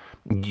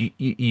fine.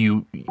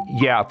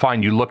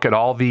 You look at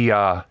all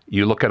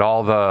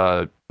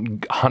the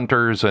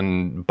hunters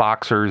and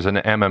boxers and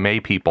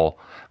MMA people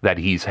that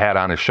he's had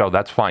on his show.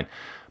 That's fine.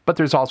 But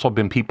there's also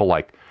been people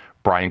like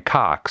Brian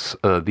Cox,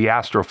 the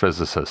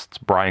astrophysicists,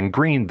 Brian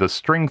Greene, the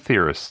string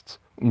theorists,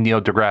 Neil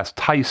deGrasse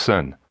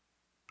Tyson,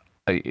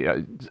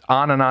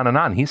 on and on and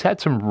on. He's had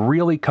some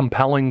really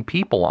compelling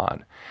people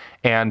on.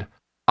 And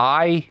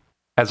I,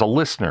 as a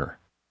listener,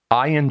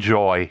 I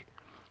enjoy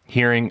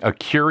hearing a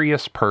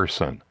curious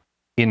person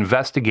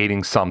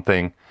investigating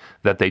something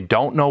that they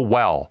don't know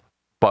well,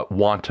 but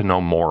want to know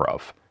more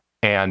of,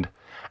 and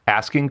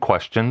asking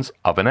questions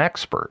of an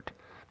expert.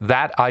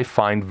 That I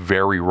find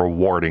very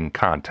rewarding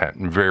content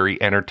and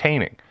very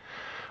entertaining.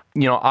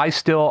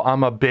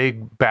 I'm a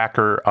big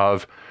backer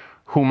of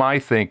whom I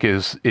think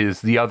is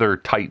the other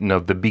titan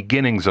of the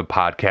beginnings of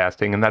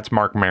podcasting, and that's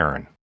Mark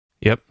Maron.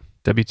 Yep.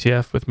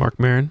 WTF with Mark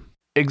Maron.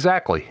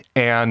 Exactly.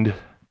 And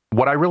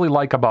what I really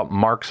like about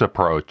Mark's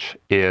approach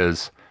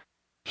is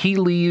he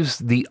leaves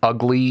the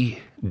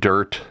ugly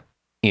dirt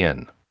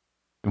in.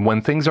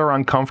 When things are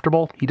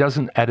uncomfortable, he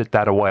doesn't edit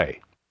that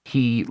away.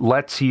 He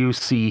lets you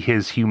see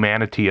his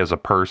humanity as a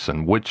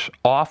person, which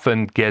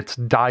often gets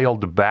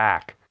dialed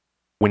back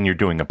when you're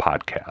doing a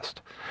podcast.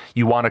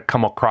 You want to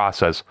come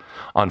across as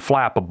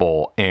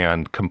unflappable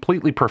and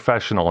completely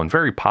professional and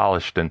very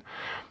polished. And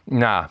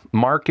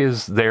Mark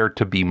is there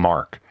to be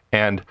Mark.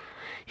 And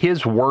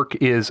his work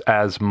is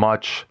as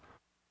much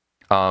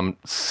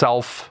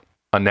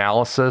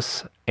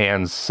self-analysis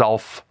and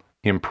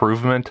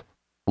self-improvement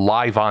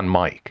live on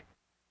mic.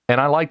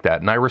 And I like that,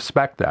 and I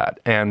respect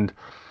that. And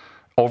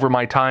over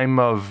my time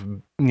of,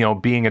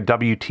 being a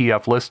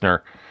WTF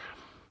listener,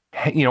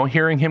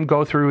 hearing him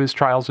go through his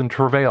trials and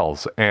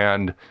travails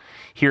and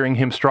hearing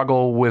him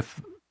struggle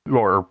with,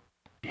 or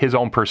his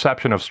own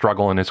perception of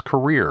struggle in his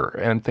career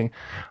and thing,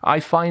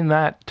 I find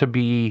that to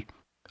be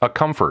a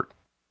comfort.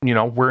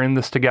 We're in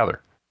this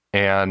together.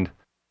 And,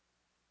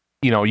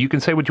 you can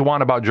say what you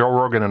want about Joe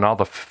Rogan and all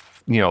the,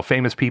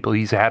 famous people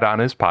he's had on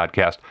his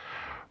podcast.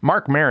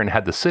 Mark Maron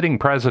had the sitting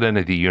president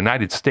of the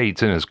United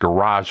States in his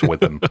garage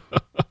with him,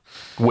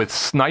 with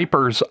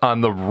snipers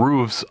on the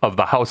roofs of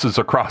the houses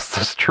across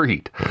the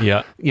street.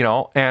 Yeah.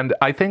 And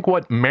I think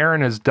what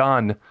Maron has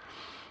done,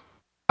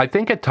 I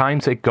think at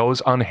times it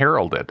goes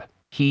unheralded.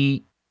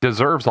 He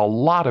deserves a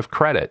lot of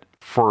credit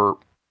for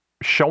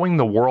showing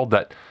the world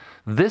that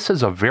this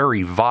is a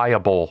very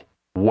viable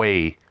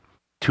way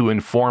to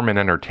inform and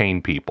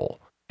entertain people.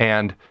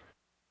 And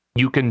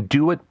you can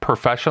do it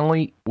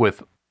professionally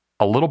with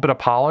a little bit of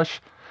polish,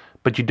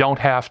 but you don't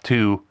have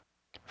to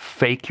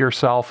fake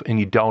yourself and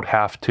you don't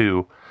have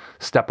to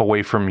step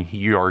away from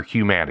your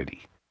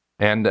humanity.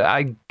 And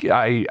I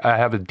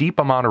have a deep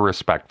amount of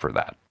respect for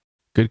that.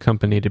 Good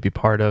company to be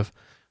part of.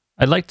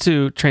 I'd like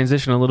to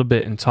transition a little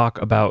bit and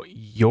talk about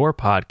your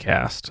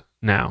podcast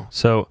now.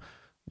 So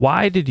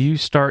why did you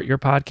start your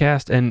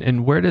podcast,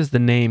 and where does the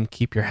name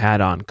Keep Your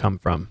Hat On come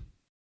from?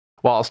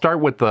 Well, I'll start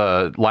with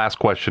the last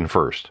question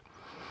first.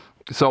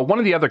 So one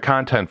of the other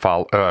content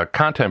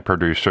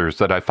producers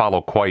that I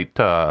follow quite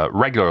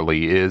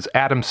regularly is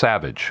Adam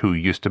Savage, who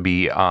used to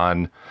be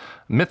on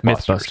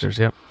Mythbusters.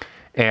 Yep.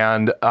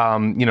 And,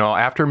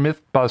 after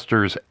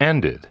Mythbusters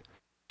ended,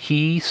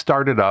 he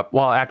started up,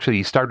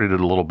 he started it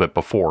a little bit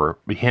before,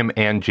 him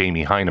and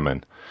Jamie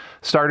Heineman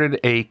started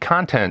a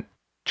content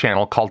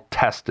channel called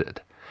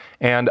Tested.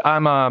 And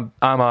I'm a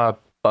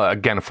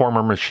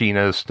former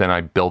machinist, and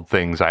I build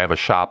things. I have a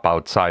shop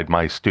outside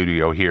my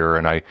studio here,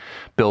 and I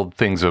build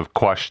things of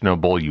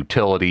questionable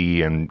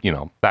utility and,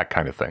 that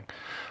kind of thing.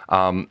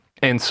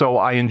 And so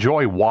I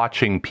enjoy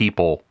watching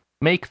people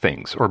make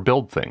things or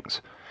build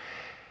things.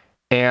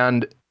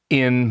 And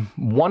in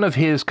one of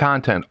his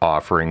content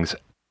offerings,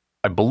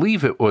 I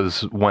believe it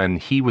was when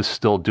he was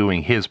still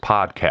doing his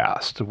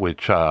podcast,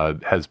 which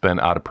has been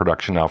out of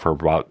production now for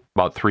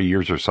about 3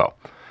 years or so,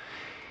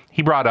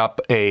 he brought up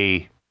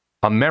a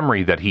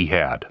memory that he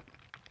had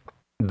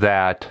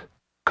that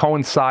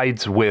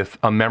coincides with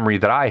a memory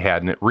that I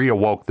had, and it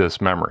reawoke this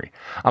memory.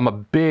 I'm a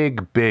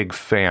big, big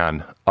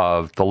fan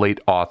of the late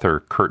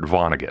author Kurt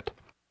Vonnegut.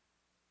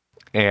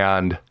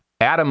 And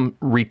Adam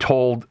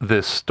retold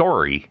this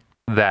story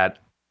that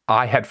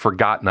I had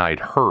forgotten I'd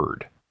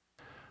heard,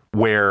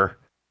 where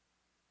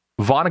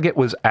Vonnegut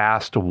was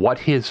asked what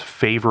his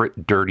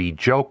favorite dirty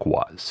joke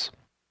was.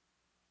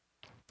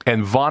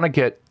 And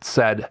Vonnegut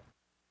said,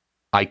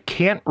 I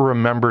can't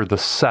remember the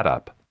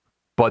setup,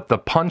 but the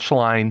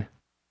punchline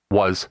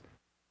was,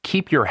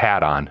 keep your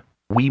hat on.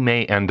 We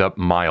may end up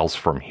miles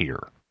from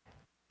here.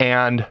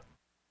 And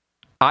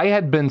I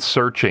had been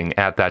searching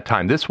at that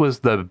time. This was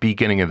the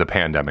beginning of the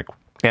pandemic.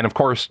 And of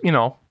course,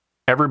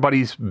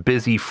 everybody's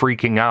busy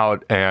freaking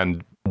out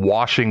and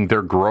washing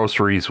their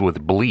groceries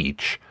with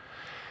bleach.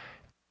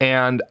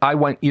 And I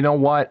went, you know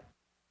what?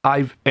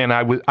 I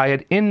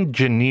had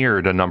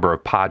engineered a number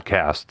of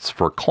podcasts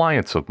for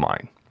clients of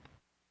mine.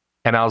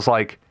 And I was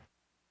like,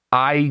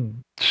 I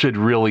should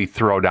really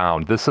throw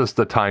down. This is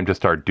the time to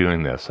start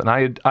doing this. And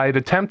I had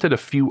attempted a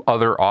few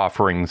other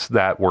offerings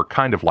that were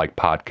kind of like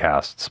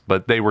podcasts,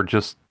 but they were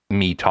just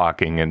me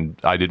talking, and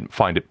I didn't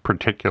find it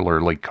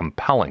particularly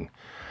compelling.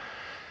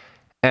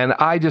 And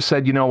I just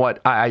said, you know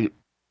what? I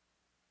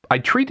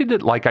treated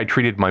it like I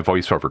treated my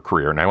voiceover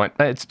career. And I went,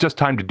 it's just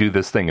time to do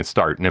this thing and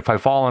start. And if I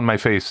fall on my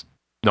face,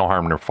 no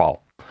harm, no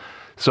foul.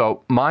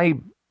 So my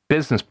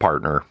business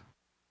partner,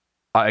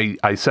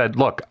 I said,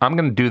 look, I'm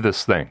going to do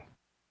this thing.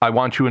 I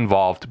want you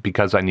involved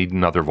because I need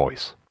another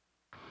voice.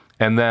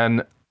 And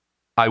then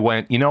I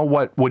went, you know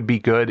what would be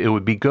good? It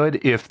would be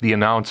good if the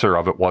announcer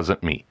of it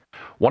wasn't me.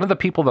 One of the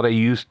people that I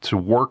used to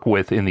work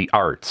with in the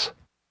arts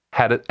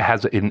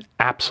has an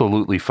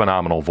absolutely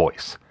phenomenal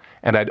voice.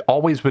 And I'd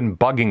always been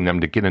bugging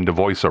them to get into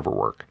voiceover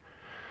work.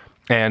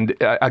 And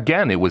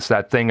again, it was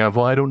that thing of,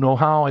 well, I don't know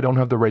how, I don't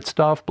have the right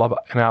stuff, blah, blah.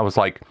 And I was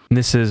like...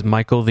 This is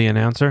Michael, the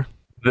announcer?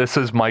 This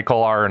is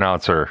Michael, our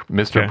announcer,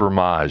 Mr. Okay.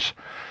 Brumage.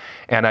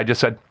 And I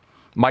just said,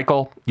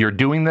 Michael, you're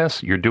doing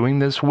this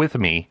with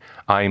me.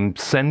 I'm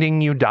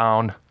sending you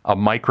down a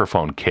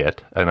microphone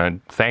kit.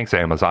 And thanks,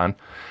 Amazon.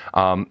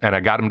 And I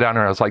got him down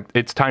there. I was like,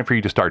 it's time for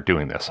you to start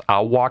doing this.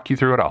 I'll walk you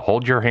through it. I'll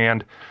hold your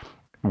hand.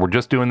 We're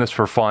just doing this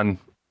for fun,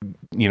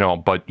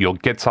 but you'll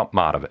get something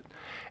out of it.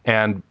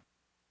 And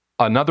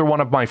another one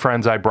of my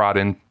friends I brought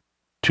in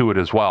to it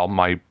as well,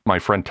 my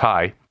friend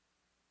Ty,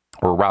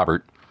 or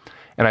Robert.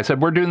 And I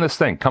said, we're doing this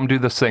thing. Come do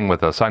this thing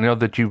with us. I know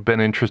that you've been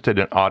interested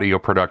in audio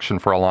production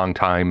for a long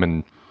time,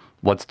 and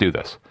let's do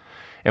this.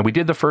 And we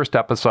did the first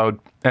episode,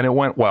 and it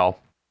went well.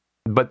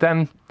 But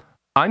then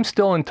I'm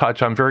still in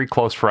touch. I'm very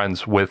close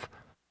friends with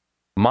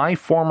my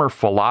former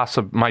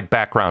philosophy. My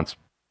background's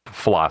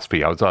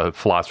philosophy. I was a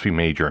philosophy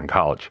major in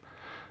college,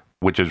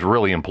 which is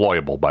really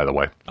employable, by the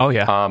way. Oh,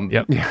 yeah.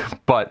 Yep.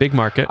 But big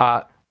market.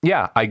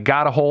 Yeah, I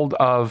got a hold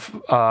of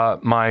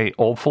my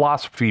old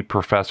philosophy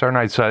professor, and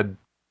I said,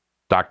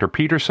 Dr.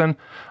 Peterson,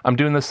 I'm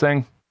doing this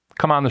thing.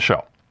 Come on the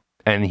show.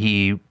 And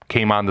he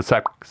came on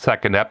the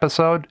second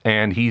episode,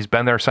 and he's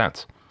been there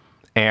since.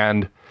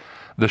 And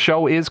the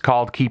show is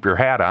called Keep Your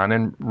Hat On,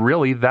 and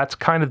really, that's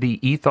kind of the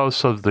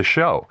ethos of the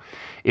show.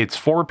 It's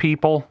four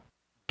people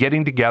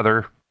getting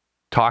together,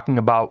 talking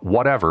about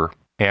whatever,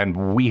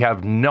 and we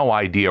have no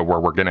idea where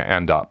we're going to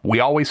end up.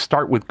 We always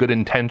start with good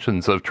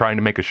intentions of trying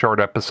to make a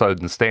short episode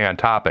and stay on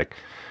topic,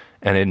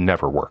 and it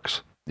never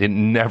works. It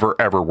never,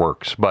 ever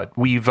works. But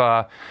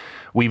we're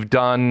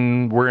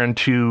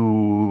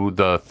into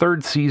the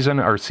third season.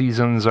 Our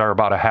seasons are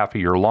about a half a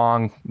year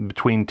long,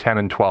 between 10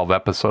 and 12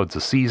 episodes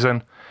a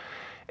season.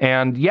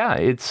 And yeah,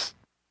 it's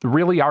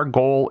really, our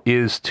goal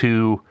is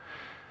to,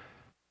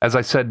 as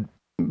I said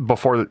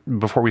before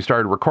we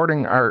started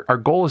recording, our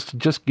goal is to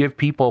just give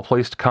people a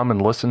place to come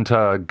and listen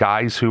to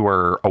guys who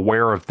are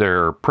aware of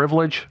their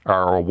privilege,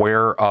 are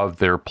aware of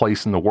their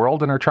place in the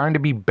world, and are trying to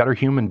be better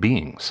human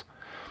beings.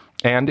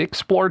 And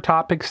explore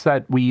topics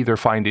that we either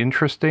find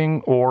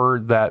interesting or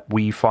that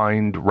we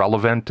find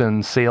relevant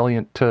and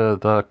salient to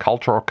the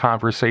cultural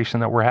conversation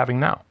that we're having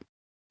now.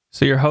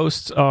 So your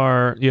hosts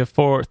are, you have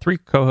three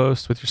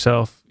co-hosts with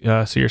yourself.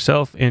 So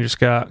yourself, Andrew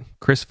Scott,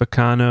 Chris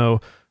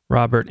Vicano,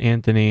 Robert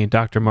Anthony,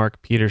 Dr.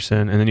 Mark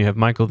Peterson, and then you have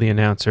Michael, the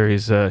announcer.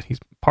 He's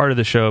part of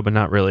the show, but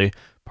not really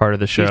part of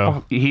the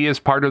show. He is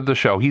part of the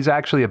show. He's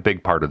actually a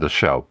big part of the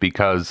show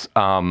because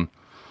one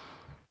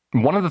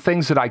of the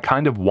things that I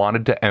kind of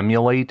wanted to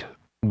emulate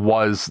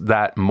was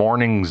that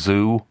morning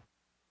zoo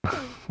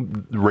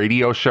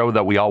radio show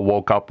that we all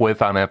woke up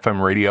with on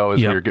FM radio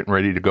as we were getting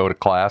ready to go to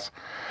class.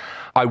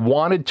 I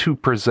wanted to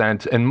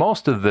present, and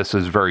most of this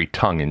is very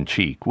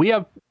tongue-in-cheek. We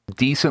have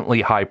decently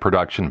high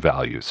production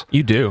values.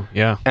 You do,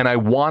 yeah. And I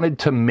wanted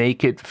to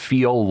make it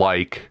feel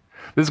like,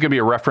 this is going to be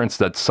a reference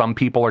that some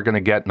people are going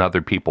to get and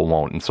other people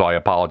won't, and so I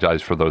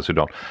apologize for those who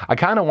don't. I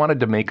kind of wanted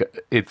to make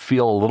it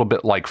feel a little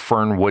bit like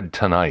Fernwood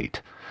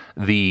Tonight,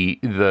 the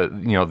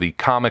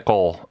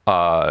comical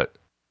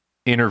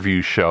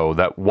interview show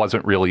that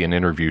wasn't really an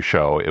interview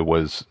show. It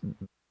was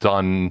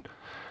done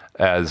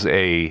as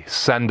a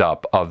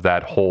send-up of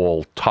that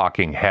whole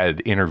talking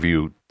head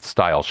interview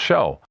style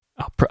show.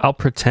 I'll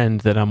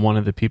pretend that I'm one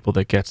of the people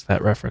that gets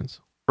that reference.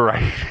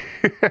 Right.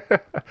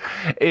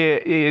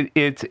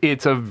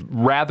 It's a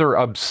rather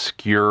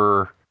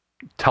obscure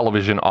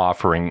television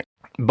offering,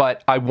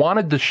 but I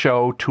wanted the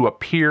show to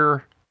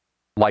appear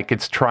like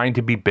it's trying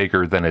to be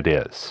bigger than it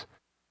is.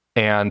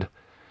 And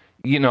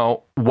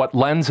what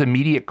lends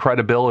immediate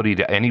credibility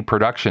to any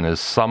production is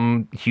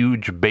some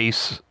huge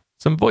bass,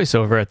 some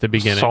voiceover at the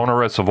beginning,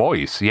 sonorous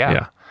voice.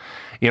 Yeah.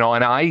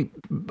 And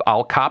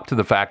I'll cop to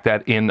the fact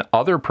that in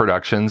other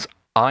productions,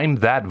 I'm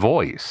that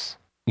voice,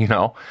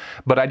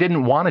 but I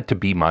didn't want it to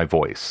be my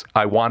voice.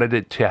 I wanted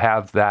it to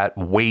have that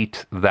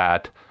weight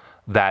that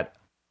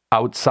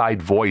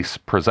outside voice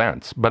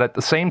presents. But at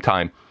the same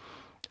time,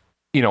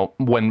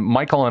 when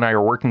Michael and I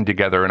are working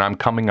together and I'm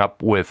coming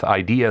up with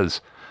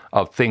ideas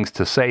of things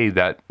to say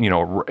that,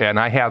 and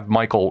I have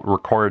Michael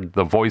record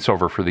the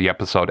voiceover for the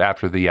episode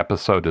after the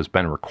episode has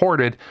been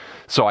recorded,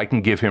 so I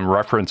can give him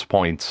reference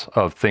points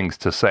of things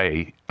to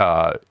say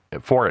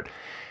for it.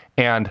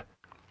 And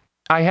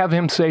I have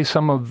him say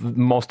some of the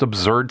most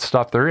absurd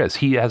stuff there is.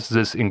 He has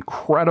this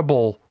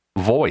incredible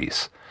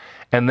voice.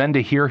 And then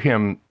to hear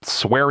him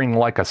swearing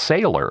like a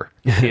sailor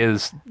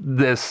is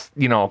this,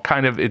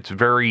 it's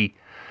very,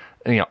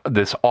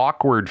 this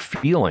awkward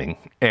feeling.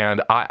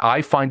 And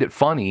I find it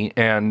funny,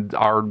 and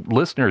our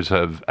listeners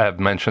have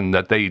mentioned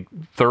that they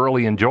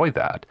thoroughly enjoy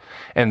that.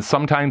 And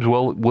sometimes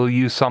we'll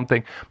use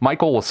something.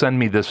 Michael will send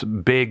me this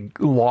big,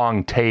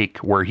 long take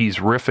where he's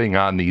riffing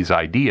on these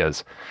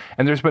ideas.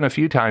 And there's been a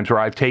few times where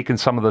I've taken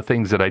some of the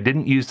things that I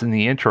didn't use in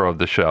the intro of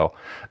the show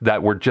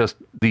that were just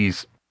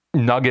these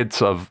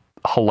nuggets of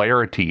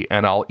hilarity,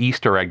 and I'll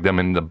Easter egg them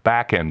in the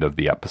back end of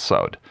the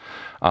episode.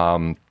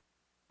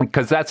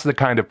 Because that's the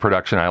kind of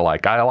production I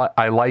like.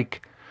 I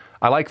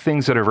like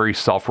things that are very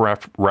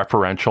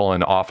self-referential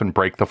and often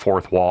break the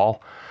fourth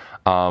wall.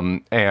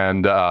 We've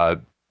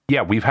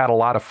had a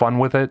lot of fun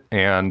with it.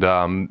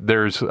 And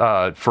there's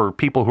for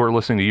people who are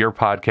listening to your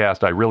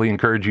podcast, I really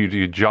encourage you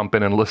to jump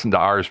in and listen to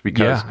ours,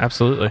 because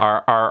absolutely.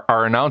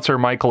 Our announcer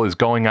Michael is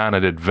going on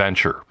an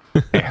adventure,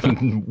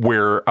 and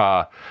we're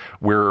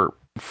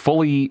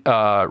fully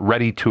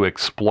ready to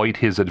exploit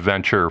his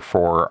adventure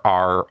for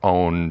our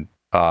own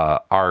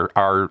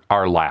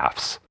our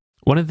laughs.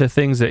 One of the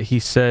things that he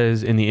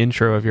says in the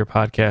intro of your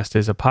podcast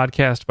is a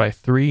podcast by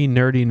 3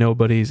 nerdy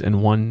nobodies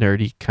and 1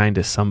 nerdy kind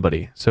of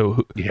somebody.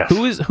 So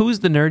who's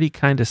the nerdy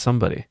kind of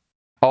somebody?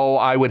 Oh,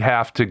 I would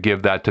have to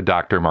give that to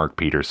Dr. Mark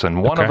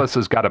Peterson. One of us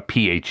has got a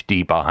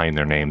PhD behind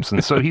their names,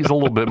 and so he's a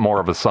little bit more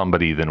of a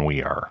somebody than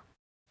we are.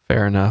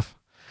 Fair enough.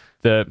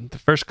 The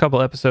first couple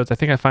episodes, I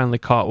think I finally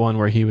caught one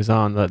where he was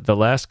on. The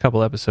last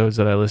couple episodes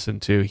that I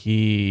listened to,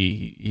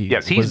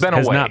 has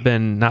not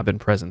been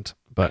present.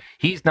 But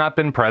he's not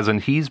been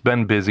present. He's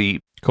been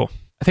busy. Cool.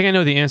 I think I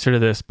know the answer to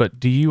this, but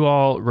do you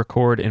all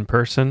record in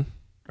person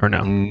or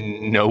no?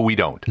 No, we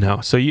don't.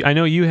 No. So I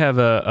know you have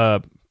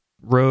a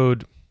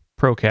Rode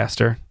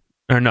Procaster.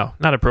 Or no,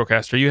 not a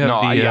Procaster. You have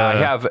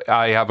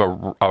I have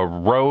a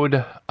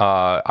Rode.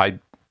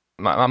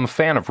 I'm a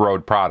fan of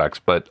Rode products,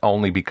 but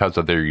only because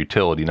of their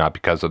utility, not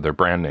because of their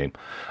brand name.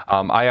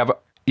 I have a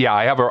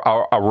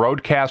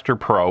Rodecaster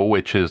Pro,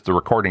 which is the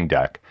recording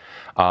deck,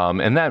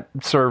 and that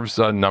serves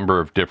a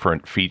number of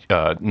different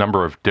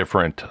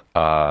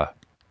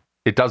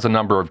it does a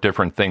number of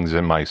different things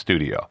in my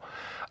studio.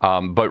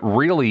 But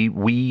really,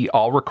 we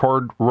all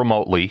record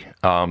remotely.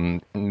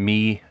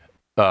 Me,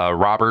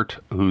 Robert,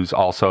 who's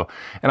also,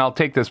 and I'll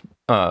take this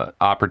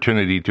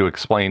opportunity to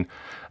explain.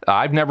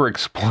 I've never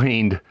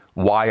explained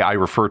why I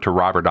refer to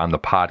Robert on the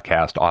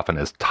podcast often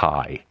as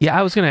Ty. Yeah,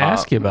 I was going to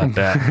ask you about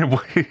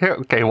that.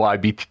 Okay, well, I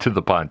beat you to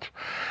the punch.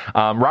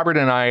 Robert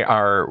and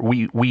I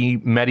we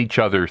met each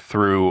other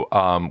through,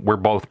 we're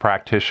both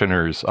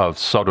practitioners of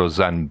Soto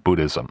Zen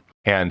Buddhism.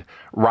 And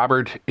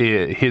Robert,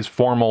 his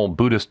formal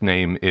Buddhist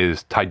name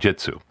is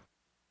Taijitsu.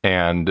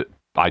 And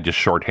I just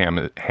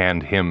shorthand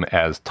him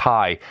as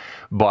Ty.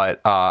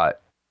 But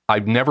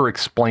I've never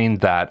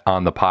explained that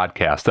on the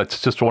podcast. That's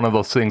just one of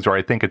those things where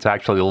I think it's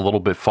actually a little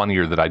bit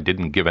funnier that I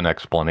didn't give an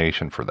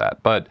explanation for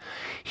that. But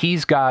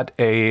he's got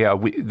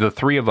the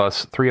three of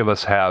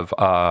us have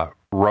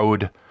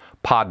Rode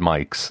pod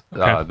mics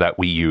that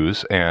we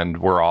use, and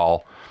we're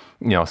all,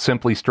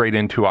 simply straight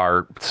into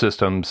our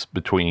systems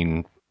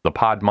between the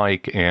pod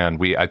mic,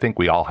 and I think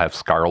we all have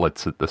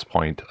Scarletts at this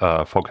point,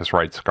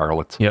 Focusrite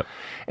Scarletts. Yep.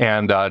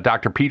 And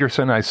Dr.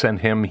 Peterson, I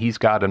sent him, he's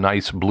got a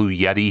nice Blue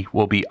Yeti.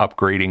 We'll be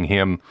upgrading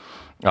him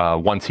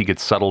once he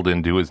gets settled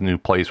into his new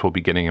place. We'll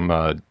be getting him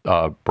a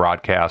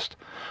broadcast,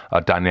 a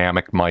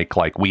dynamic mic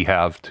like we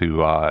have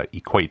to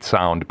equate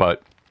sound,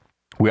 but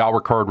we all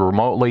record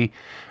remotely.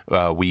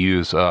 We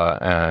use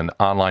an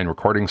online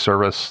recording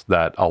service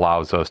that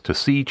allows us to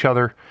see each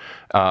other.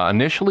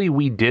 Initially,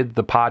 we did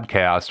the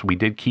podcast, we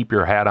did Keep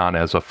Your Hat On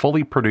as a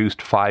fully produced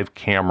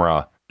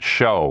 5-camera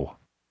show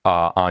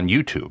on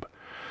YouTube.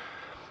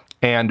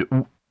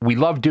 And we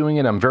love doing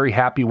it. I'm very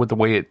happy with the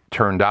way it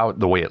turned out,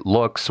 the way it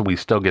looks. We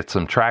still get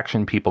some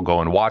traction. People go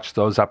and watch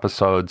those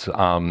episodes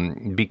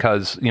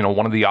because,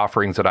 one of the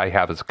offerings that I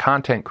have as a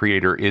content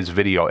creator is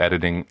video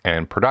editing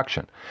and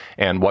production.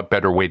 And what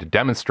better way to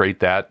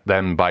demonstrate that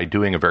than by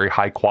doing a very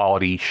high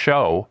quality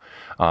show?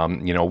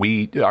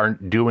 We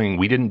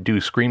didn't do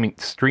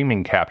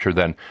streaming capture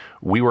then.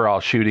 We were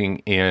all shooting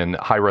in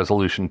high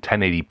resolution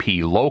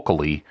 1080p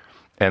locally.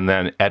 and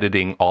then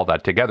editing all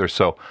that together.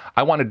 So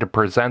I wanted to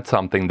present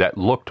something that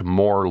looked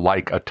more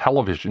like a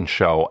television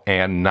show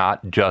and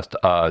not just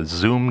a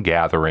Zoom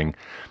gathering,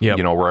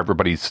 where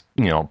everybody's,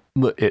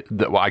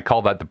 I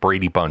call that the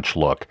Brady Bunch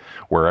look,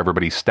 where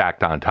everybody's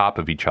stacked on top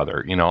of each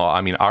other.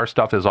 Our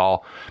stuff is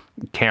all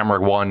camera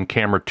 1,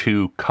 camera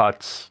 2,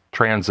 cuts,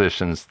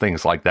 transitions,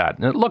 things like that.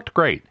 And it looked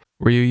great.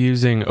 Were you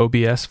using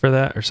OBS for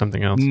that or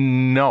something else?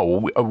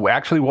 No.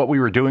 Actually, what we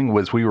were doing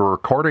was we were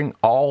recording,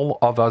 all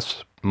of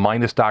us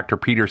minus Dr.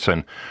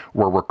 Peterson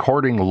were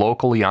recording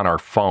locally on our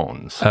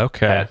phones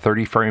at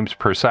 30 frames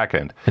per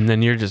second. And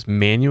then you're just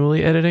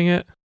manually editing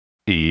it?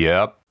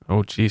 Yep.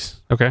 Oh,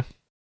 geez. Okay.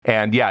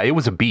 And yeah, it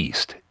was a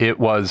beast. It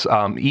was,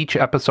 each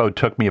episode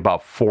took me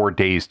about 4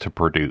 days to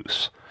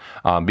produce.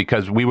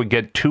 Because we would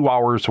get 2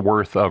 hours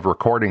worth of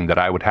recording that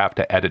I would have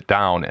to edit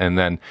down. And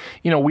then,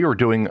 we were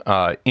doing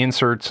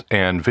inserts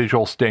and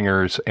visual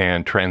stingers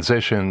and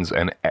transitions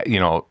and,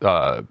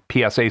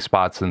 PSA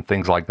spots and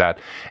things like that.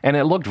 And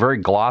it looked very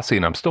glossy,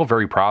 and I'm still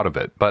very proud of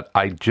it. But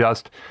I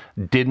just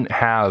didn't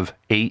have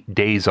 8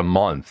 days a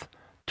month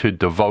to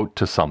devote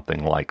to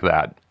something like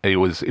that. It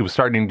was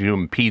starting to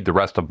impede the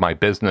rest of my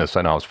business,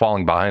 and I was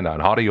falling behind on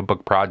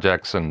audiobook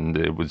projects, and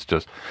it was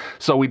just,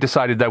 so we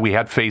decided that we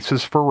had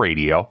faces for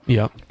radio.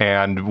 Yep.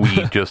 And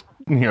we just,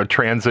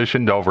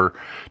 transitioned over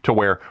to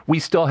where we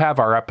still have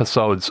our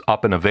episodes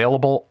up and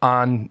available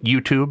on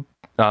YouTube,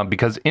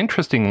 because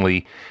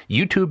interestingly,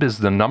 YouTube is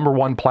the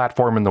 #1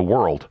 platform in the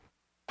world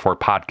for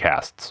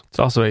podcasts. It's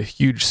also a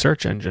huge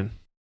search engine.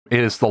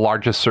 It is the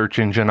largest search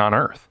engine on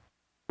Earth.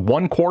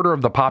 1/4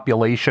 of the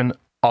population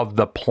of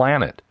the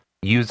planet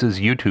uses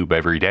YouTube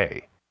every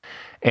day.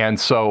 And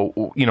so,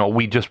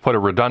 we just put a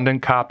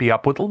redundant copy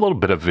up with a little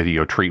bit of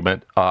video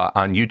treatment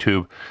on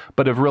YouTube,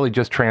 but have really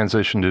just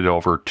transitioned it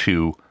over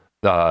to,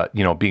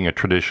 being a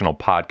traditional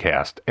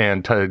podcast.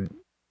 And to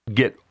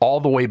get all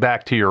the way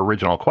back to your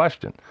original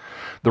question,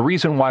 the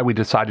reason why we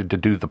decided to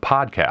do the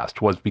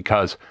podcast was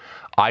because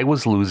I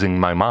was losing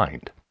my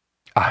mind.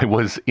 I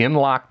was in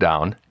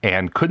lockdown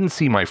and couldn't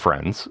see my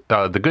friends.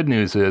 The good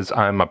news is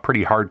I'm a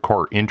pretty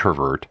hardcore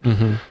introvert,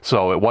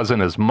 so it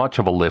wasn't as much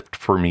of a lift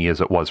for me as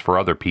it was for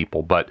other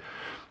people. But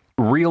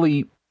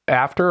really,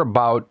 after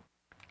about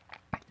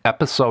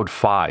episode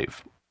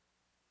 5,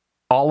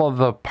 all of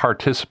the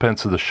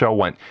participants of the show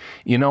went,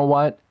 you know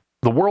what?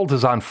 The world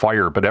is on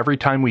fire, but every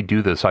time we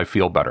do this, I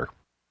feel better.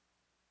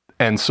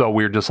 And so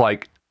we're just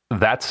like,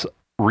 that's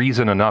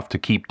reason enough to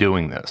keep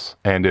doing this.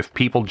 And if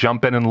people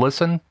jump in and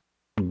listen,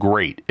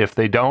 great. If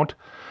they don't,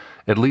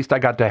 at least I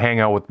got to hang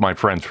out with my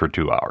friends for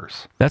 2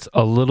 hours. That's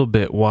a little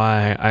bit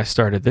why I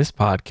started this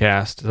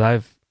podcast.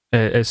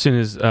 As soon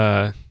as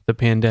the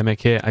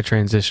pandemic hit, I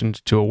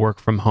transitioned to a work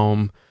from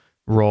home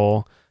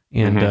role,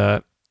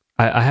 and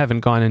I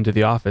haven't gone into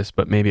the office,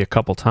 but maybe a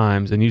couple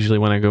times. And usually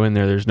when I go in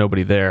there, there's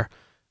nobody there.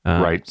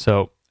 Right.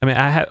 So,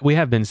 we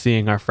have been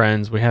seeing our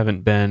friends. We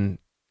haven't been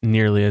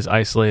nearly as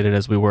isolated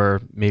as we were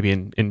maybe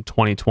in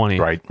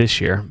 2020 this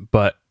year,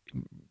 but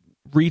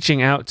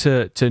reaching out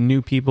to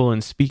new people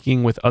and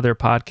speaking with other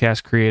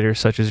podcast creators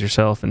such as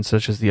yourself and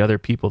such as the other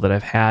people that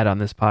I've had on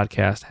this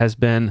podcast has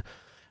been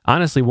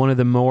honestly one of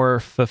the more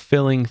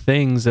fulfilling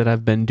things that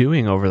I've been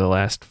doing over the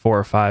last 4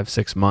 or 5,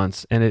 6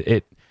 months. And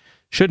it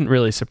shouldn't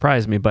really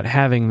surprise me, but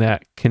having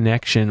that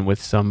connection with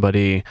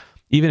somebody,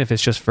 even if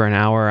it's just for an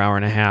hour, hour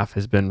and a half,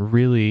 has been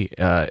really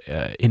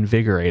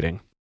invigorating.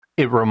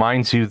 It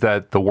reminds you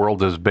that the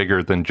world is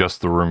bigger than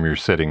just the room you're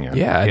sitting in.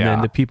 Yeah, and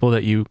then the people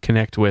that you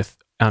connect with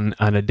on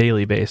a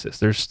daily basis.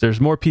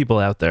 There's more people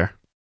out there.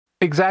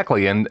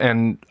 Exactly.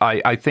 And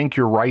I think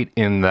you're right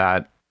in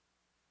that,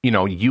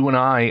 you and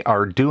I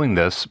are doing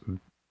this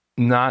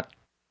not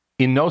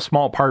in no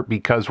small part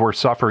because we're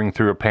suffering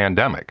through a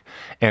pandemic.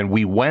 And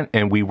we went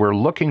and we were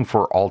looking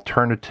for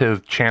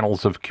alternative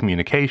channels of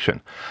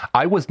communication.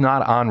 I was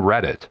not on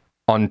Reddit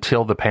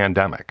until the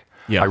pandemic.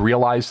 Yeah. I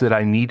realized that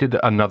I needed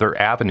another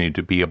avenue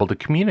to be able to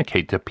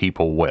communicate to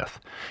people with.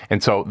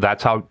 And so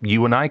that's how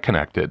you and I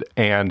connected.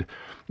 And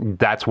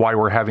that's why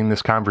we're having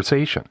this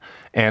conversation.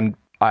 And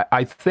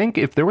I think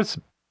if there was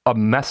a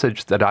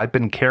message that I've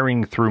been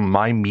carrying through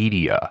my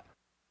media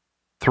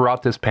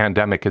throughout this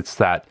pandemic, it's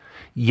that,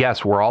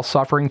 yes, we're all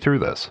suffering through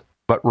this.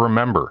 But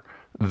remember,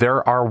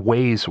 there are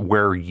ways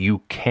where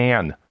you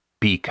can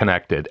be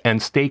connected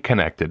and stay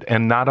connected.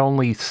 And not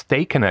only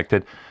stay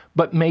connected,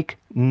 but make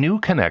new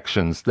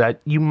connections that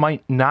you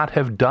might not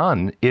have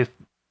done if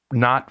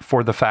not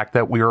for the fact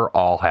that we are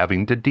all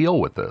having to deal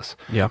with this.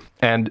 Yeah.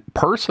 And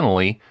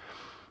personally,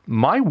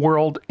 my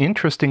world,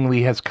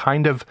 interestingly, has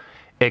kind of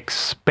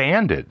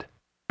expanded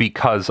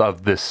because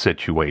of this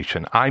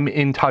situation. I'm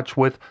in touch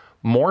with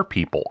more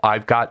people.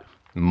 I've got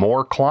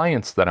more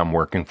clients that I'm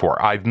working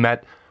for. I've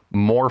met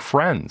more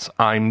friends.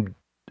 I'm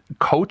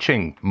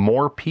coaching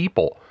more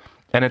people.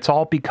 And it's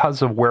all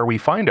because of where we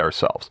find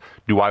ourselves.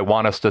 Do I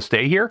want us to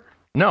stay here?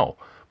 No.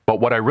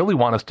 But what I really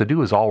want us to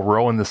do is all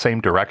row in the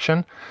same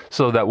direction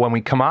so that when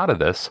we come out of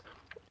this,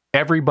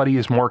 everybody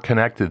is more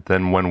connected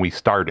than when we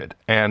started.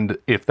 And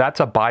if that's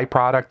a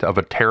byproduct of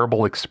a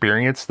terrible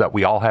experience that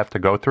we all have to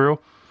go through,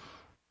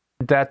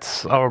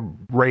 that's a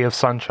ray of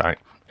sunshine,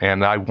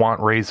 and I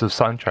want rays of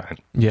sunshine.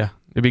 Yeah,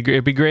 it'd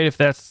be great if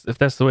that's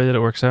the way that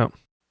it works out.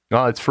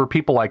 Well, it's for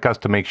people like us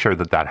to make sure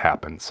that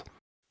happens.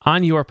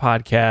 On your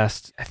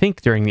podcast, I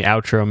think during the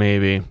outro,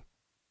 maybe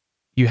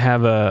you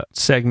have a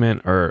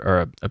segment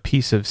or a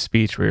piece of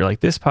speech where you're like,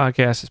 this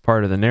podcast is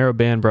part of the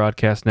Narrowband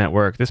Broadcast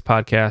Network. This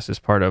podcast is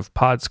part of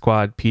Pod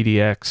Squad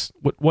PDX.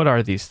 What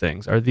are these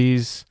things? Are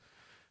these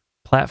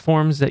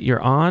platforms that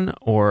you're on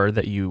or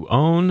that you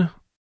own?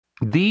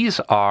 These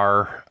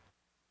are,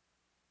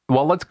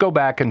 well, let's go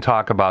back and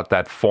talk about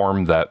that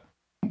form that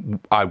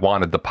I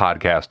wanted the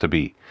podcast to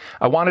be.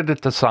 I wanted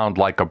it to sound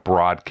like a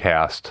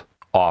broadcast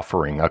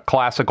offering, a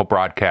classical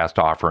broadcast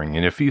offering.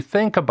 And if you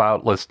think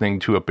about listening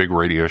to a big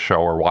radio show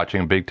or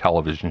watching a big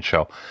television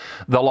show,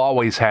 they'll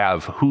always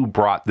have who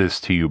brought this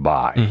to you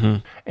by. Mm-hmm.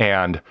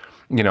 And,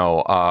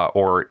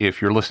 or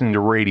if you're listening to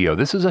radio,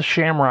 this is a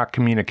Shamrock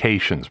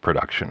Communications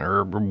production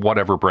or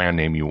whatever brand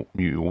name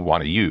you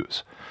want to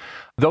use.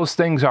 Those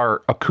things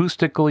are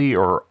acoustically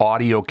or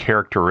audio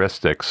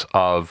characteristics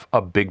of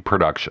a big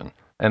production.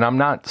 And I'm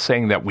not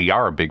saying that we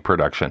are a big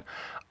production.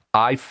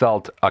 I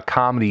felt a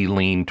comedy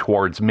lean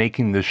towards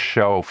making this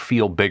show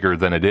feel bigger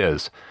than it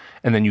is.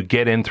 And then you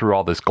get in through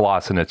all this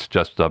gloss and it's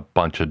just a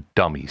bunch of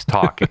dummies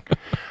talking.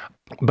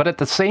 But at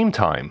the same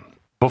time,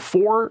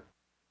 before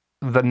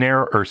the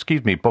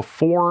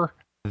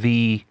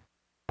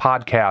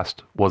podcast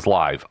was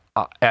live,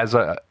 as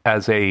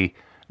a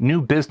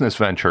new business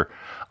venture,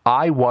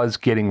 I was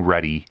getting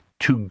ready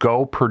to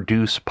go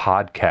produce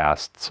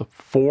podcasts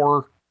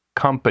for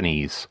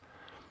companies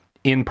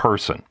in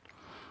person.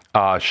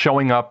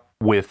 Showing up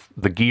with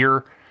the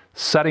gear,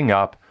 setting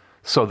up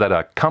so that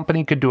a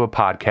company could do a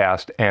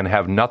podcast and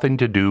have nothing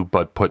to do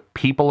but put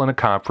people in a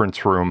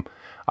conference room.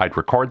 I'd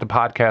record the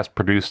podcast,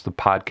 produce the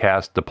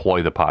podcast,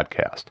 deploy the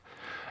podcast.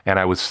 And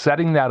I was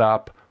setting that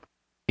up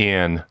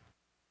in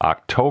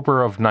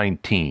October of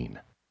 19.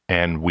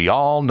 And we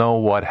all know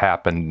what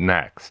happened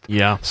next.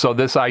 Yeah. So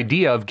this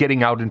idea of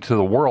getting out into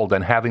the world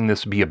and having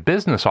this be a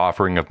business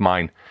offering of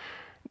mine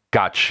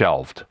got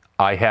shelved.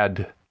 I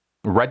had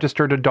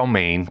registered a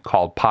domain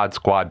called Pod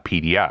Squad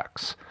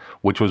PDX,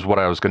 which was what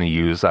I was going to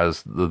use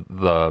as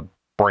the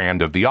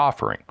brand of the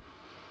offering.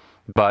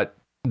 But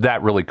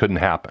that really couldn't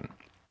happen.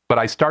 But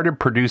I started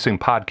producing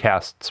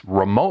podcasts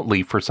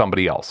remotely for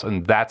somebody else,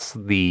 and that's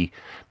the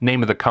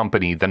name of the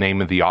company, the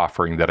name of the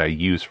offering that I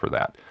use for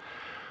that.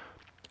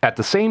 At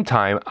the same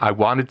time, I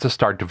wanted to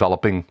start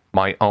developing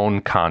my own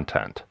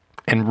content.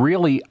 And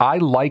really, I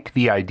like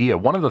the idea.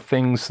 One of the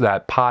things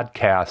that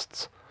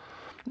podcasts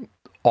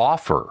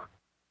offer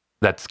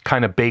that's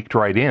kind of baked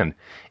right in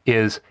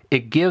is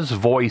it gives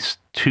voice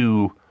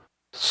to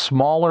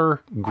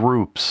smaller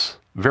groups,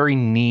 very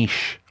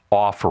niche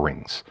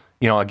offerings.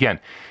 Again,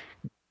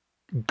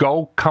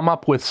 go come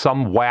up with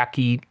some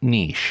wacky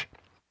niche,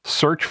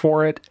 search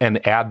for it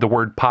and add the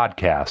word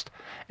podcast.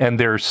 And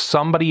there's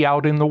somebody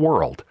out in the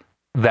world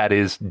that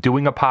is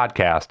doing a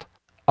podcast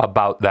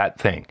about that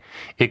thing.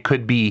 It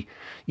could be,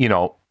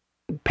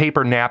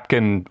 paper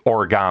napkin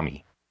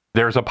origami.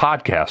 There's a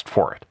podcast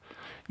for it.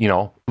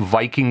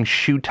 Viking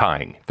shoe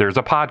tying. There's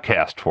a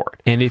podcast for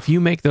it. And if you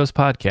make those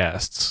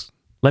podcasts,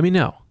 let me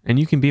know. And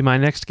you can be my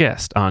next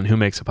guest on Who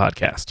Makes a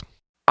Podcast.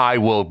 I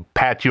will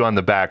pat you on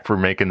the back for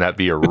making that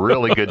be a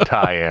really good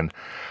tie-in.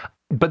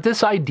 But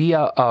this idea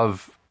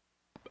of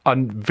a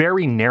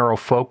very narrow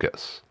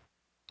focus,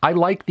 I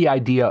like the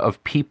idea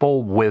of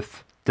people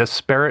with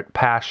disparate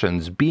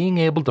passions being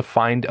able to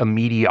find a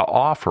media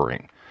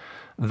offering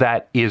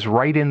that is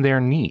right in their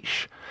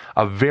niche,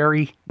 a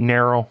very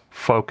narrow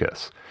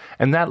focus.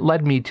 And that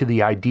led me to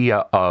the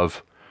idea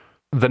of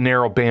the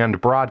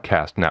Narrowband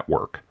Broadcast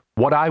Network.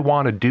 What I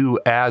want to do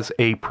as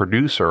a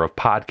producer of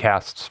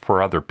podcasts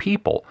for other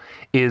people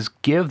is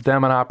give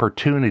them an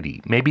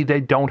opportunity. Maybe they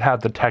don't have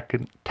the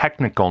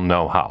technical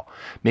know-how.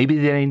 Maybe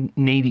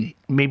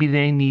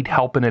they need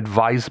help and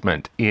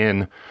advisement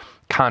in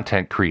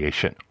content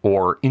creation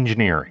or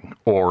engineering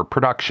or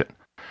production.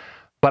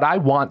 But I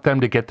want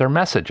them to get their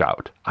message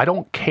out. I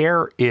don't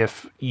care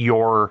if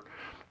you're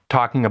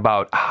talking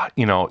about,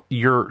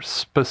 your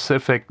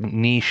specific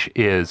niche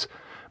is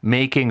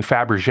making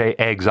Fabergé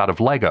eggs out of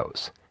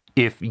Legos.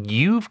 If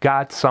you've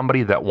got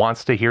somebody that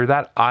wants to hear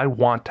that, I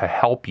want to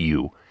help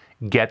you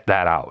get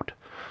that out.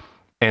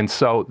 And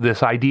so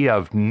this idea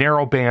of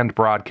narrowband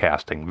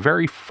broadcasting,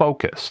 very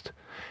focused.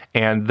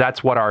 And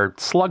that's what our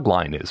slug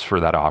line is for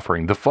that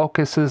offering. The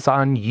focus is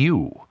on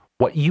you,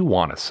 what you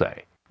want to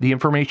say, the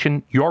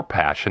information you're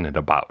passionate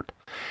about.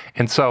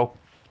 And so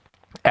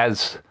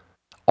as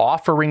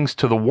offerings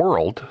to the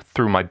world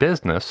through my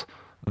business,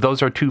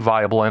 those are two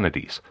viable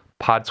entities.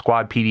 Pod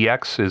Squad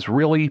PDX is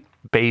really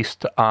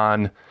based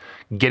on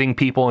getting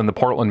people in the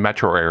Portland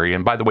metro area.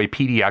 And by the way,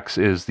 PDX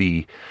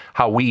is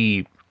how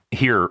we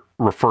here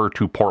refer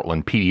to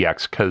Portland,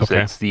 PDX, because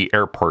it's the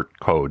airport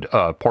code.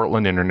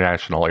 Portland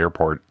International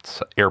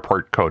Airport's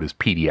airport code is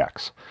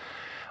PDX.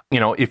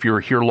 If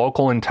you're here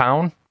local in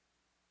town,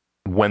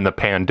 when the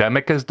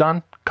pandemic is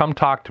done, come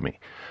talk to me.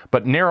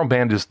 But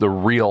narrowband is the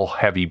real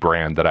heavy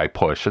brand that I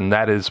push, and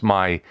that is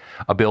my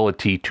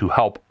ability to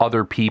help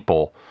other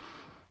people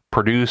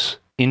produce,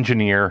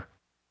 engineer,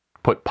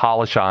 put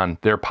polish on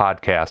their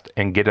podcast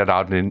and get it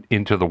out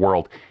into the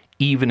world,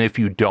 even if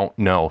you don't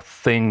know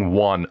thing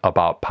one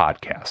about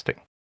podcasting.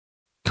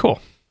 Cool.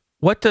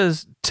 What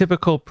does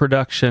typical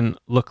production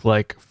look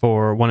like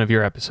for one of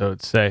your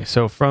episodes, say?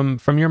 So from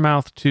your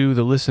mouth to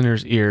the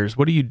listener's ears,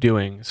 what are you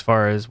doing as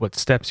far as what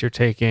steps you're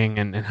taking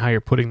and how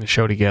you're putting the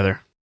show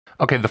together?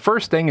 Okay, the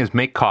first thing is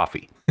make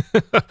coffee.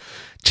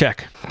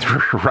 Check.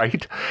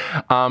 Right?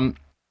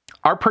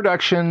 Our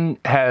production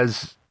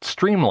has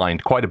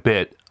streamlined quite a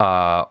bit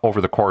over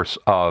the course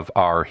of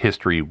our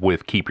history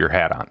with Keep Your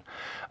Hat On.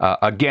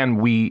 Again,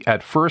 we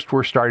at first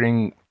were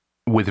starting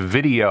with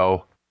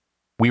video.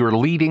 We were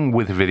leading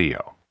with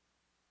video.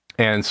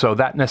 And so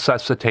that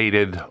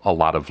necessitated a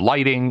lot of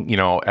lighting. You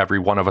know, every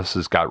one of us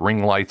has got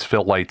ring lights,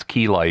 fill lights,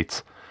 key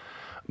lights.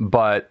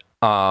 But,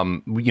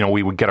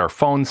 we would get our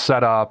phones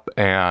set up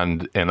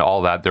and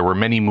all that. There were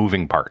many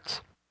moving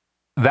parts.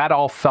 That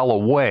all fell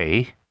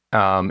away,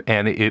 and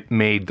it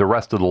made the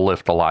rest of the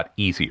lift a lot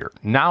easier.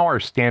 Now our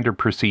standard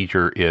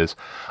procedure is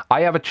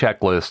I have a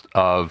checklist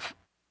of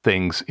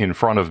things in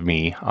front of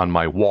me on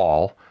my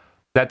wall.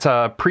 That's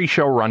a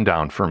pre-show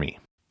rundown for me.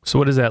 So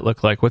what does that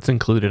look like? What's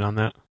included on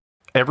that?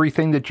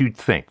 Everything that you'd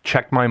think.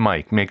 Check my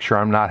mic. Make sure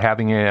I'm not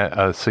having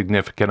a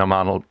significant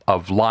amount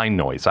of line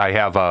noise.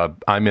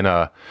 I'm in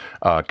a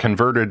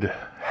converted,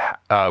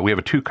 we have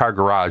a 2-car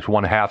garage.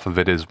 One half of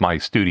it is my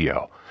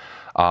studio.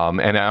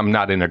 And I'm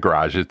not in a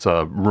garage. It's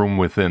a room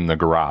within the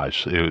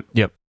garage.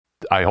 Yep.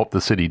 I hope the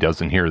city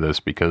doesn't hear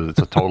this because it's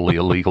a totally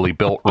illegally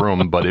built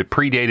room, but it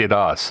predated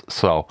us.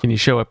 So can you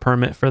show a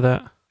permit for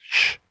that?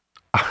 Shh.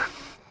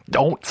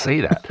 Don't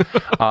say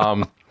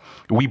that.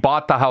 We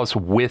bought the house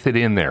with it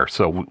in there,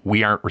 so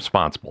we aren't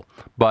responsible.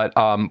 But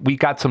we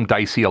got some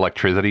dicey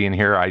electricity in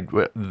here.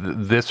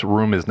 This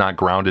room is not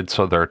grounded,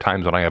 so there are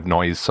times when I have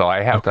noise. So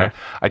I have to.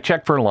 I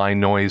check for line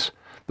noise.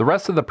 The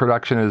rest of the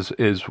production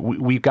is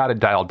we've got it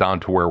dialed down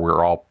to where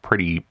we're all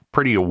pretty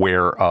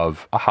aware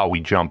of how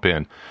we jump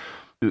in.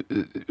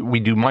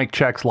 We do mic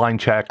checks, line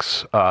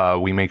checks.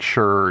 We make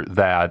sure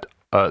that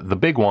the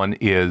big one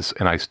is,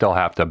 and I still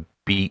have to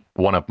beat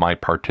one of my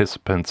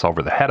participants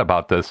over the head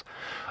about this.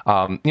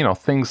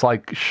 Things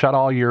like shut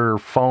all your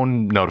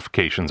phone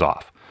notifications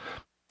off,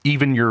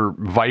 even your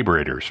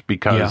vibrators,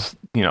 because,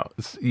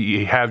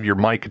 you have your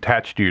mic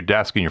attached to your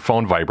desk and your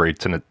phone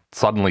vibrates and it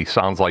suddenly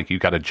sounds like you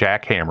got a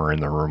jackhammer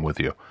in the room with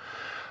you.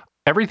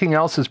 Everything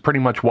else is pretty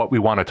much what we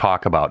want to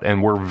talk about,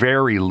 and we're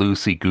very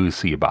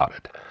loosey-goosey about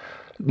it.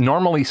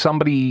 Normally,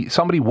 somebody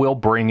will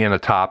bring in a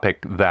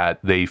topic that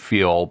they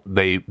feel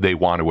they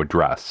want to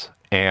address,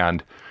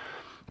 and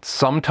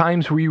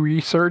sometimes we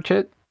research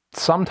it.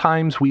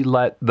 Sometimes we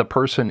let the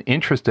person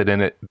interested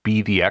in it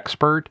be the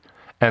expert,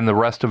 and the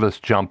rest of us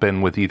jump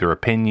in with either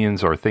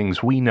opinions or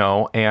things we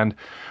know. And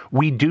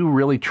we do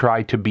really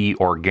try to be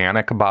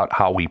organic about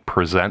how we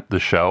present the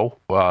show.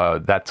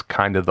 That's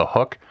kind of the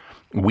hook.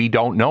 We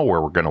don't know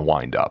where we're going to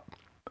wind up.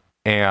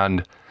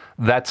 And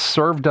that's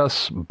served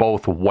us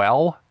both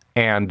well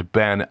and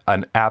been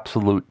an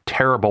absolute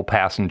terrible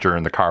passenger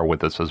in the car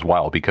with us as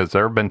well, because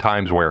there have been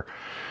times where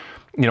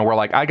we're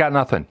like, I got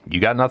nothing. You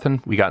got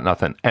nothing? We got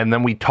nothing. And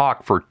then we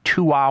talk for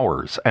 2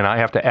 hours and I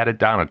have to edit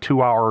down a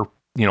 2-hour,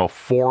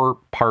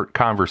 4-part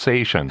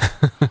conversation.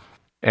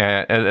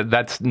 and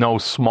that's no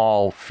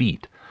small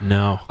feat.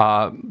 No.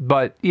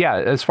 But yeah,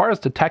 as far as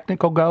the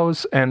technical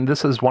goes, and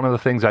this is one of the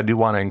things I do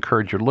want to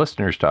encourage your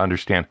listeners to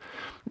understand,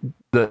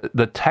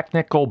 the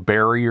technical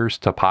barriers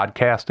to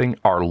podcasting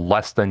are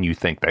less than you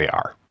think they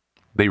are.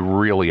 They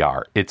really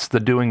are. It's the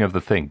doing of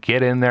the thing.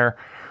 Get in there,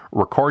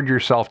 record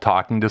yourself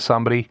talking to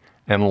somebody,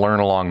 and learn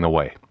along the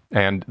way.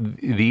 And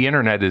the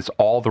internet is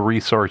all the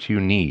resource you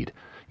need.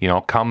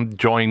 Come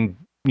join,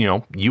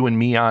 you and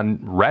me on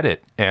Reddit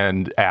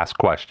and ask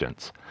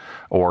questions,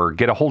 or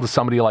get a hold of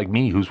somebody like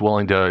me who's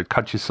willing to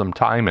cut you some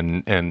time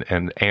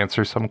and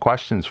answer some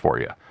questions for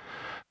you.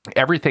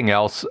 Everything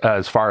else,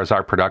 as far as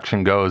our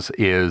production goes,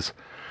 is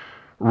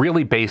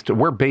really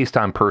we're based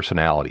on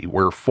personality.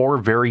 We're 4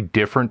 very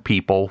different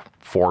people,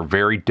 4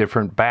 very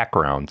different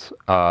backgrounds,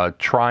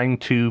 trying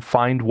to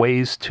find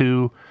ways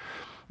to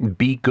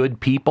be good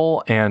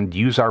people and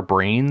use our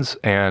brains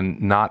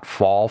and not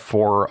fall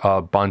for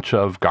a bunch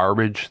of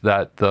garbage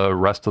that the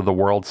rest of the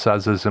world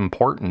says is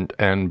important,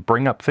 and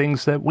bring up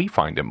things that we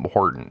find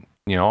important.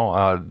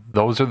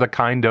 Those are the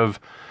kind of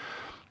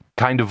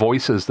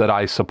voices that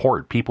I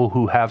support. People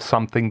who have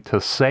something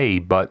to say,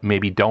 but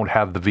maybe don't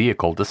have the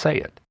vehicle to say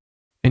it.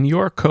 And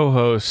your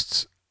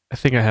co-hosts, I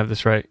think I have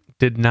this right,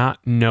 did not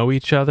know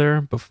each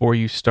other before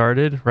you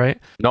started, right?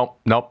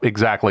 Nope,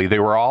 exactly. They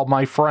were all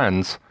my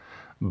friends,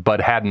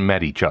 but hadn't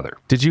met each other.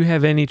 Did you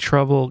have any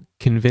trouble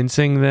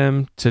convincing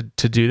them to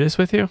do this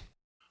with you?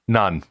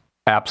 None.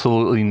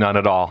 Absolutely none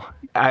at all.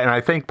 And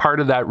I think part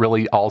of that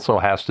really also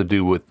has to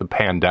do with the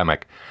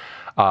pandemic.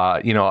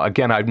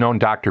 Again, I've known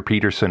Dr.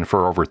 Peterson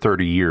for over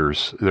 30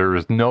 years. There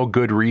is no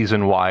good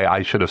reason why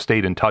I should have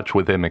stayed in touch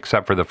with him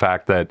except for the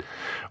fact that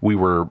we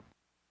were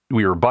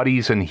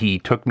buddies, and he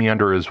took me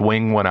under his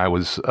wing when I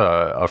was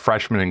a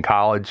freshman in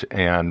college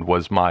and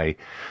was my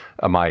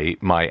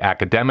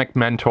academic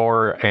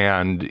mentor.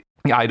 And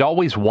I'd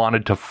always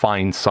wanted to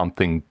find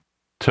something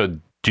to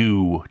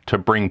do to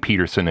bring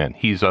Peterson in.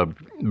 He's a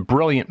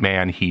brilliant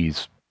man.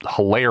 He's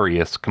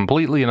hilarious,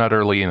 completely and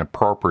utterly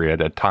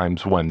inappropriate at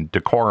times when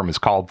decorum is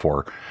called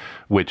for,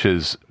 which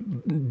is,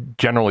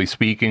 generally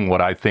speaking, what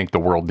I think the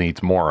world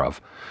needs more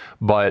of.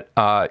 But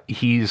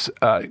he's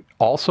a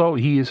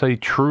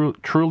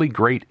truly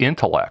great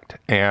intellect,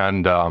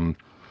 and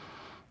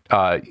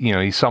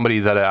he's somebody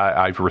that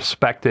I've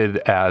respected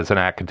as an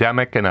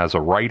academic and as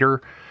a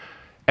writer.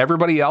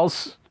 Everybody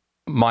else,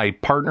 my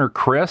partner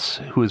Chris,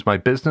 who is my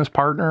business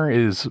partner,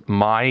 is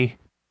my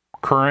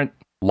current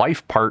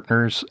life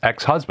partner's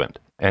ex-husband,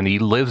 and he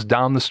lives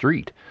down the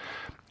street,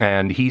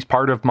 and he's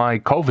part of my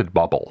COVID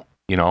bubble.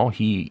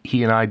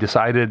 He and I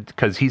decided,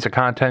 because he's a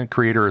content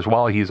creator as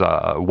well. He's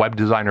a web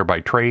designer by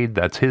trade.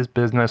 That's his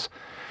business.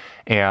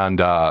 And,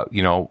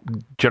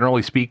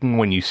 generally speaking,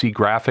 when you see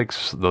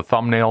graphics, the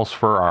thumbnails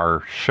for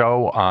our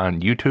show on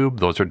YouTube,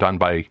 those are done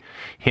by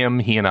him.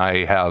 He and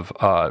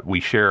I we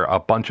share a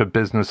bunch of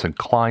business and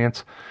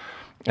clients.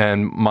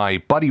 And my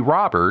buddy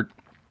Robert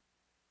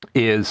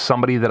is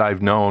somebody that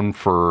I've known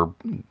for,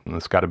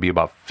 it's got to be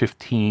about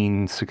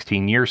 15,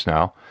 16 years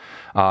now.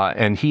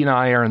 And he and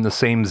I are in the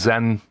same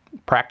Zen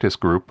practice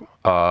group,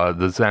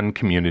 the Zen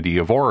community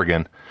of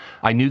Oregon.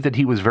 I knew that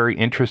he was very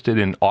interested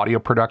in audio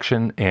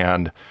production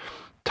and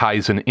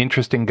Ty's an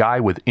interesting guy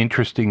with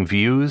interesting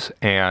views.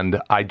 And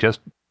I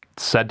just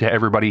said to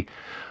everybody,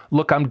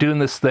 look, I'm doing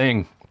this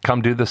thing.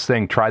 Come do this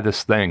thing. Try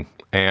this thing.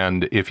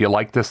 And if you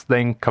like this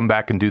thing, come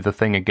back and do the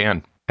thing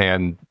again.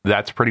 And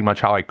that's pretty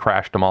much how I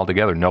crashed them all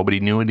together. Nobody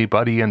knew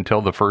anybody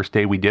until the first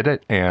day we did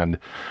it. And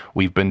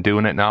we've been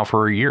doing it now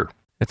for a year.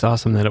 It's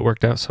awesome that it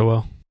worked out so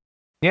well.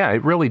 Yeah,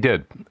 it really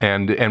did.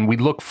 And we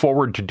look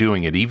forward to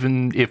doing it.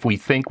 Even if we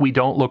think we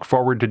don't look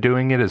forward to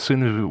doing it, as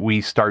soon as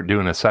we start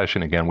doing a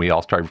session again, we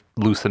all start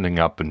loosening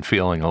up and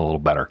feeling a little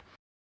better.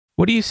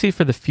 What do you see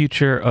for the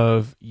future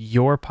of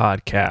your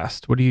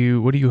podcast? What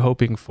are you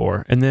hoping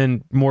for? And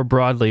then more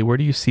broadly, where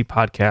do you see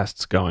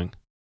podcasts going?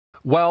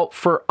 Well,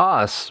 for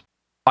us,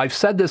 I've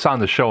said this on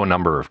the show a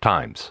number of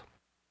times,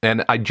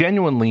 and I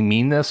genuinely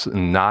mean this,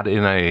 not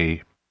in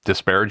a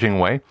disparaging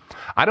way.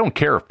 I don't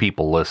care if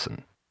people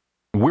listen.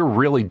 We're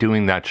really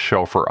doing that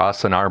show for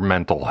us and our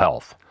mental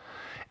health.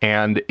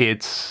 And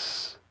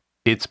it's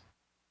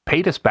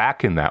paid us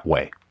back in that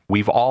way.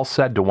 We've all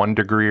said to one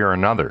degree or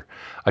another,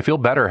 I feel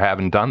better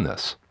having done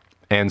this.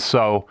 And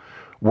so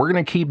we're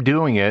going to keep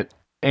doing it,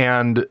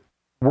 and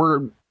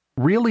we're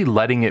really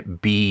letting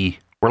it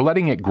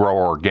grow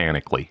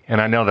organically.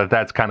 And I know that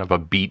that's kind of a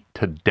beat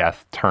to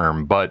death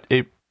term, but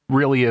it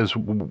really is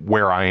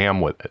where I am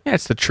with it. Yeah,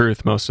 it's the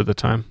truth most of the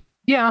time.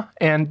 Yeah,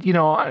 and you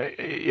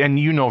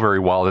know very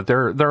well that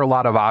there are a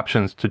lot of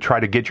options to try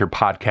to get your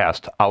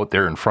podcast out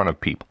there in front of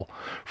people,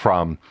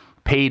 from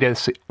paid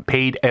SEO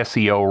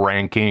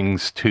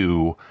rankings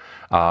to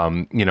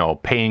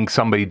paying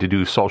somebody to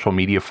do social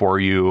media for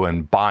you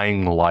and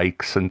buying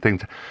likes and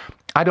things.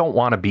 I don't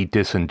want to be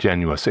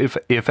disingenuous.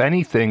 If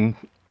anything,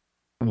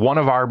 one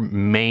of our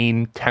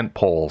main tent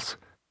poles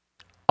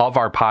of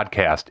our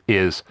podcast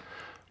is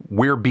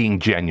we're being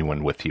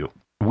genuine with you.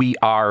 We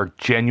are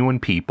genuine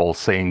people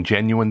saying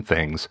genuine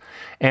things,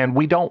 and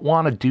we don't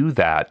want to do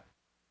that,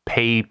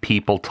 pay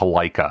people to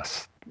like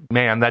us.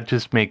 Man, that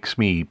just makes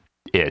me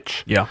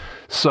itch. Yeah.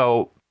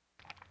 So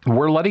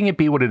we're letting it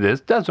be what it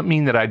is. Doesn't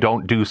mean that I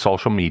don't do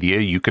social media.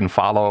 You can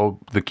follow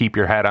the Keep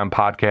Your Hat On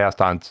podcast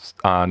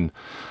on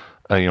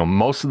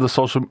most of the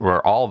social,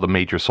 or all the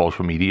major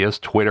social medias,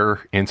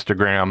 Twitter,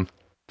 Instagram,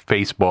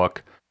 Facebook,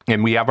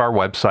 and we have our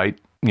website,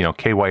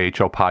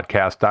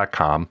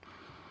 kyhopodcast.com,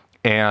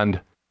 and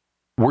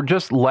we're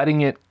just letting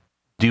it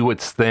do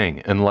its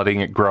thing and letting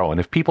it grow. And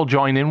if people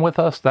join in with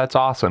us, that's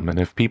awesome. And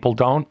if people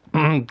don't,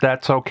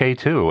 that's okay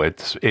too.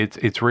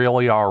 It's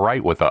really all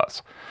right with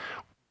us.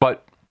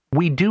 But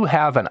we do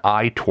have an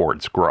eye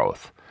towards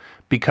growth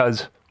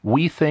because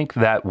we think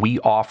that we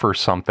offer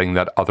something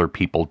that other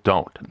people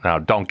don't. Now,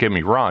 don't get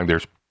me wrong.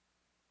 There's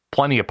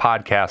plenty of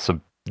podcasts of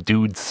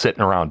dudes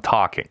sitting around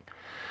talking.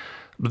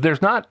 But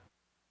there's not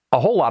a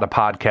whole lot of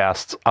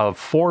podcasts of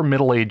four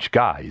middle-aged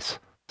guys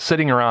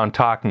sitting around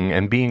talking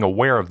and being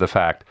aware of the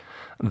fact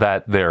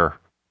that they're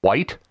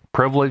white,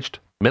 privileged,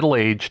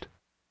 middle-aged,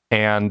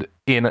 and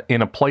in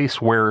a place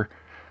where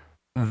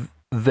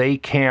they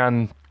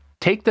can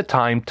take the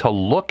time to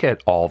look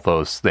at all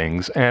those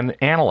things and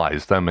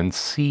analyze them and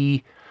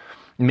see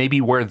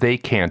maybe where they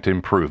can't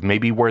improve,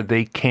 maybe where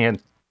they can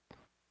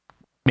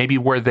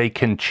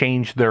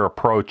change their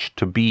approach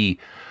to be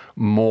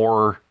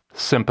more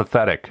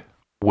sympathetic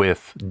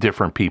with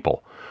different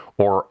people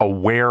or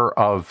aware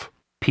of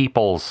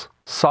people's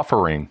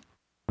suffering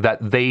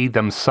that they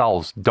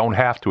themselves don't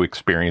have to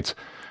experience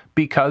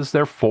because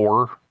they're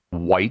four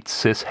white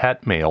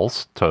cishet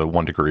males to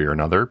one degree or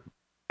another.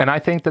 And I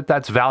think that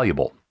that's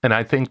valuable. And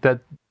I think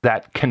that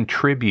that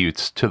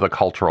contributes to the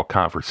cultural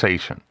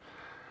conversation.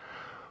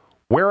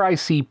 Where I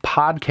see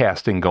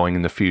podcasting going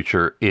in the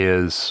future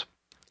is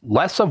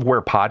less of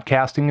where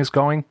podcasting is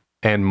going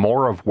and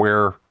more of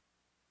where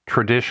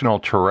traditional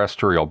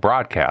terrestrial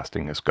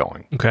broadcasting is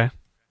going. Okay.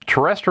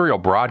 Terrestrial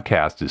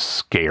broadcast is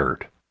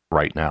scared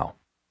right now.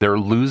 They're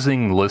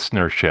losing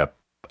listenership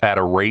at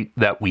a rate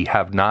that we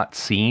have not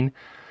seen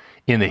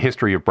in the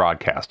history of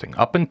broadcasting.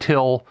 Up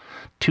until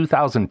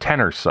 2010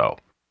 or so,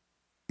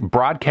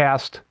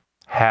 broadcast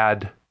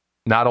had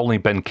not only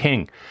been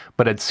king,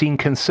 but had seen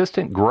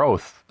consistent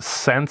growth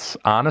since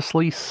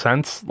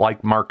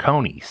like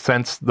Marconi,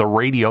 since the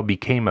radio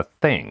became a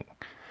thing.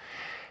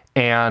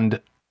 And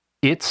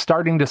it's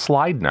starting to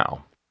slide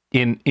now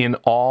in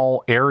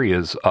all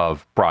areas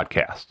of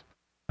broadcast.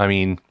 I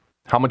mean,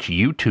 how much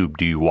YouTube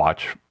do you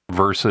watch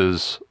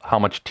versus how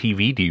much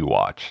TV do you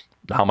watch?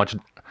 How much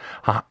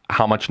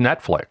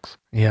Netflix?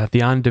 Yeah,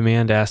 the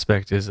on-demand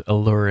aspect is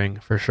alluring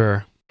for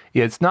sure.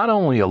 It's not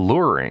only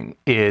alluring,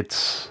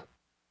 it's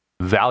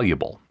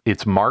valuable.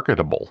 It's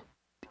marketable.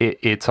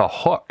 It's a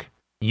hook.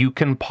 You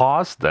can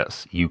pause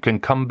this. You can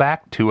come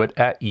back to it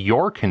at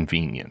your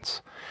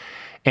convenience.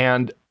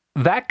 And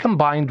that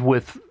combined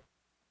with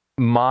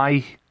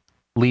my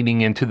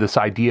leaning into this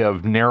idea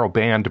of narrow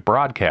band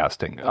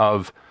broadcasting,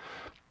 of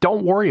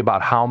don't worry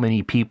about how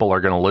many people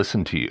are going to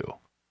listen to you.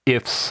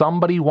 If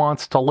somebody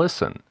wants to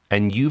listen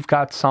and you've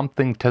got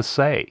something to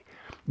say,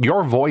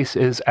 your voice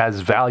is as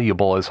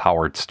valuable as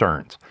Howard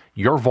Stern's.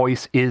 Your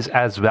voice is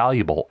as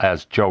valuable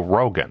as Joe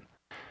Rogan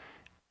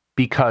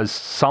because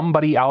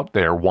somebody out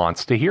there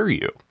wants to hear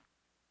you.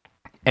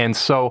 And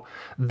so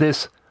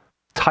this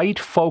tight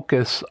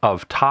focus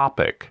of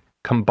topic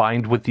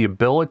combined with the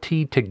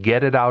ability to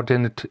get it out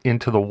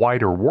into the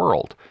wider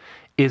world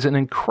is an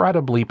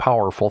incredibly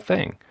powerful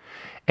thing.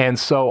 And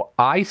so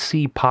I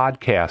see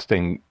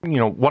podcasting,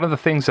 one of the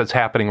things that's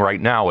happening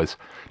right now is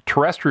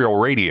terrestrial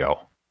radio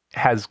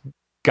has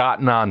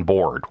gotten on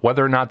board.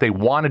 Whether or not they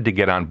wanted to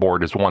get on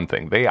board is one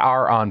thing. They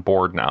are on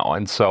board now.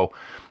 And so,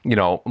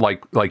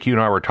 like you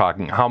and I were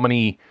talking, how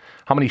many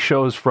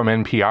shows from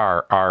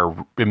NPR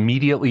are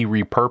immediately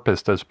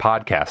repurposed as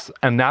podcasts?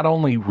 And not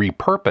only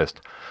repurposed,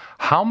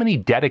 how many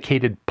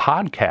dedicated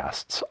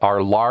podcasts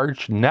are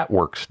large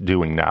networks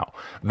doing now?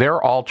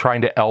 They're all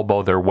trying to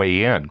elbow their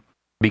way in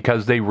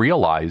because they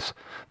realize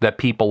that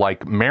people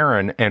like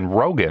Marin and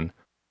Rogan,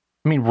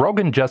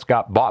 Rogan just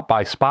got bought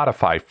by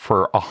Spotify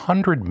for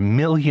 $100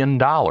 million.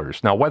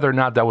 Now, whether or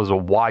not that was a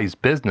wise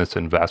business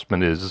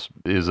investment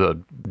is a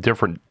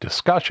different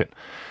discussion.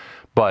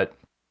 But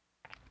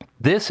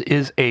this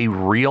is a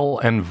real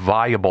and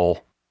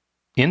viable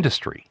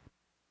industry.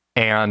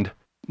 And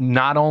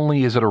not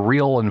only is it a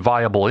real and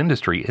viable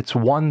industry, it's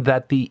one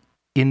that the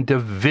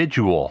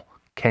individual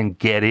can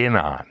get in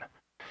on.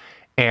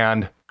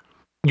 And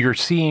you're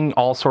seeing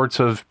all sorts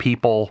of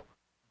people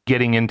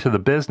getting into the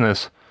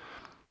business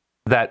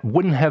that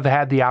wouldn't have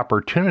had the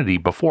opportunity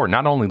before.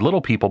 Not only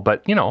little people,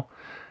 but,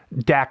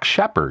 Dak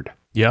Shepard.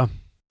 Yeah.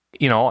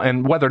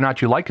 And whether or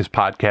not you like his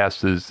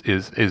podcast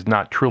is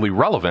not truly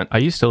relevant. I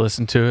used to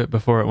listen to it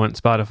before it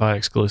went Spotify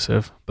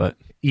exclusive, but...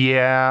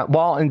 Yeah,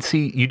 well, and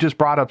see, you just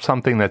brought up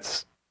something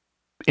that's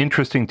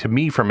interesting to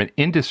me from an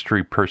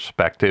industry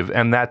perspective,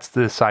 and that's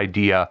this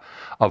idea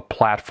of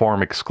platform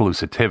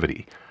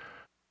exclusivity.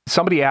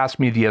 Somebody asked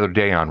me the other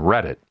day on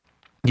Reddit,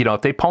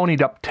 if they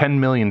ponied up $10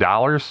 million,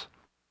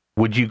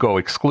 would you go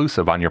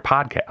exclusive on your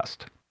podcast?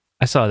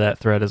 I saw that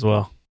thread as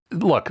well.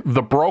 Look,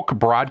 the broke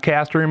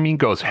broadcaster in me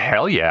goes,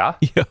 hell yeah.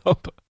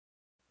 Yep.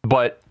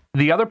 But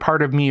the other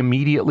part of me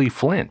immediately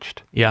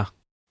flinched. Yeah.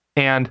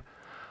 And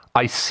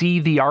I see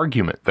the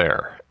argument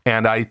there,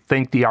 and I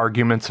think the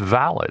argument's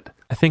valid.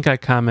 I think I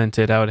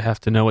commented I would have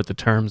to know what the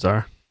terms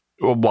are.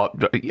 Well,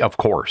 of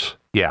course,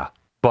 yeah.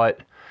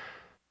 But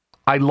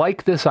I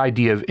like this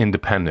idea of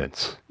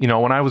independence.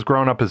 When I was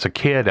growing up as a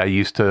kid, I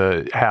used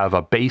to have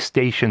a base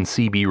station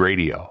CB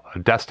radio, a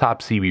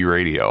desktop CB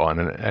radio, and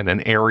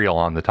an aerial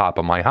on the top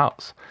of my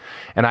house.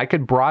 And I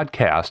could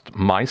broadcast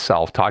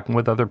myself talking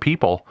with other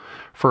people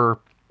for,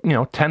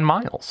 10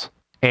 miles.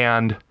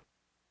 And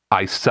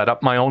I set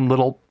up my own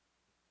little,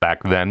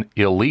 back then,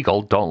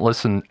 illegal, don't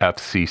listen,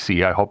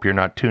 FCC, I hope you're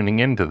not tuning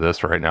into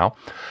this right now.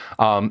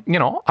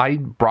 I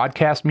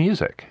broadcast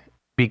music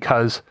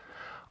because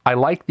I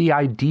like the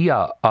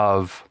idea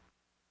of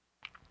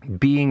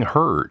being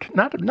heard,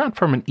 not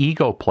from an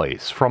ego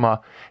place, from a,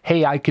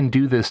 hey, I can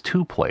do this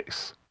too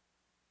place.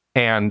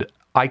 And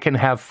I can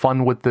have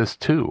fun with this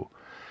too.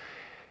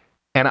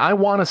 And I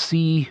want to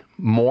see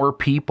more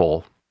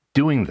people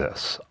doing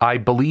this. I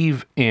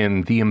believe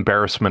in the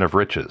embarrassment of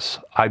riches.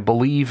 I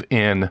believe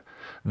in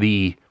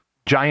the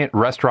giant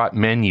restaurant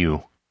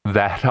menu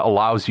that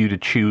allows you to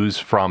choose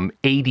from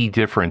 80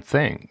 different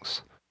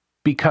things.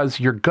 Because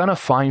you're going to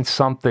find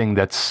something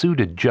that's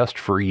suited just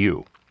for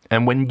you.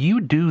 And when you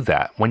do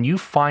that, when you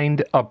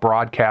find a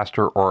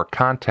broadcaster or a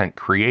content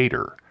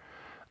creator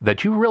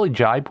that you really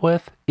jibe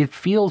with, it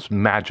feels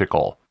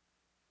magical.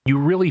 you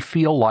really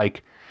feel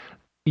like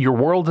your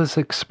world has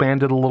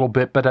expanded a little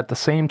bit, but at the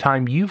same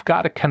time, you've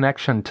got a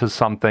connection to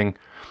something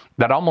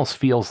that almost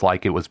feels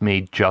like it was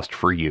made just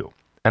for you.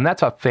 And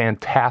that's a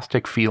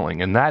fantastic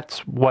feeling. And that's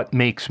what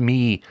makes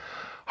me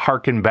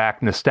harken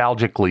back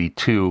nostalgically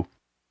to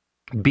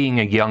being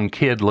a young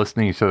kid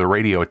listening to the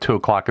radio at 2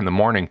 o'clock in the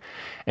morning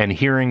and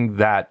hearing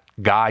that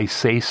guy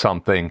say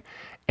something,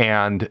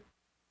 and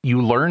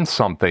you learn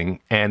something,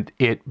 and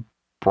it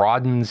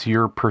broadens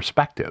your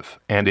perspective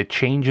and it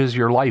changes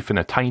your life in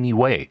a tiny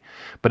way.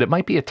 But it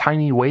might be a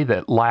tiny way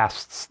that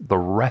lasts the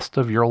rest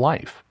of your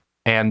life.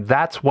 And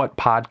that's what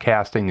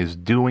podcasting is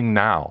doing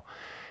now.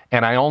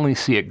 And I only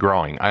see it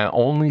growing. I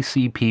only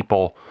see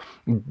people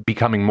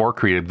becoming more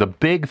creative. The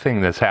big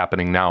thing that's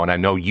happening now, and I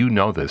know you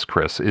know this,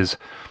 Chris, is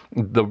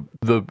the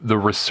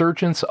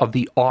resurgence of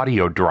the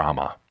audio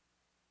drama,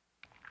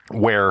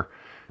 where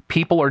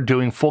people are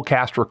doing full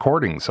cast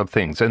recordings of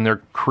things and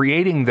they're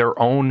creating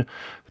their own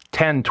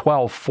 10,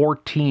 12,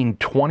 14,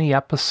 20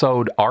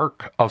 episode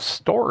arc of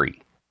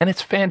story. And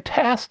it's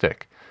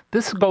fantastic.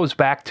 This goes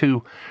back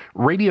to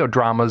radio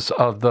dramas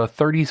of the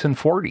 30s and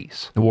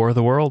 40s. The War of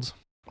the Worlds.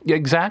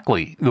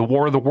 Exactly. The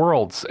War of the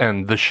Worlds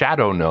and The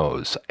Shadow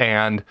Knows.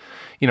 And,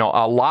 you know,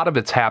 a lot of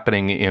it's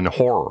happening in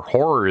horror.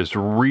 Horror is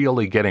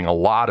really getting a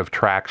lot of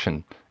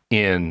traction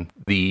in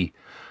the,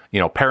 you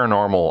know,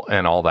 paranormal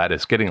and all that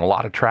is getting a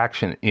lot of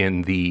traction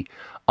in the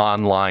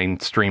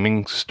online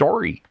streaming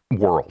story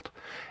world.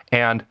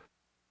 And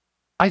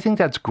I think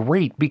that's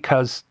great,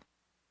 because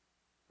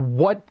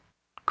what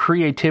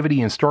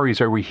creativity and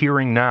stories are we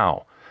hearing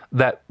now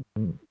that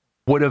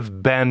would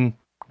have been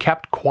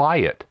kept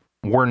quiet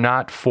were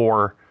not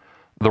for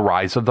the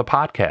rise of the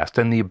podcast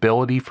and the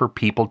ability for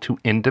people to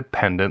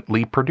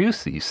independently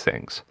produce these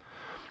things?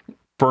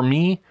 For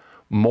me,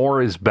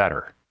 more is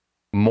better.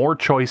 More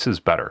choice is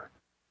better.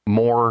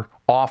 More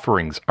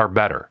offerings are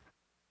better,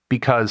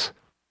 because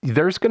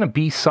there's going to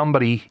be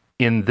somebody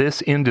in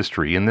this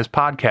industry, in this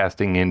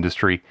podcasting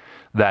industry,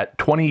 that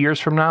 20 years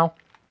from now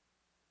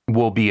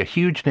will be a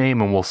huge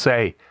name and will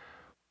say,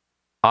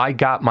 I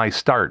got my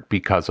start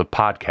because of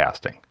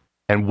podcasting.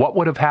 And what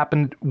would have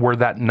happened were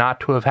that not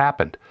to have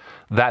happened?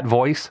 That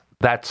voice,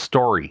 that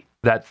story,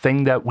 that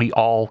thing that we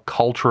all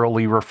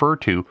culturally refer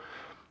to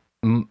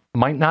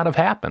might not have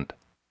happened.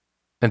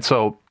 And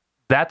so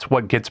that's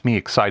what gets me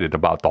excited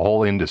about the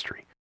whole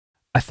industry.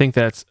 I think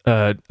that's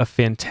a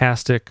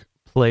fantastic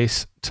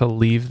place to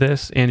leave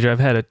this. Andrew, I've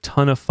had a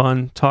ton of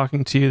fun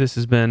talking to you. This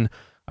has been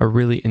a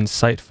really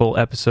insightful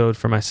episode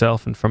for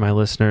myself and for my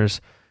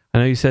listeners. I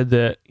know you said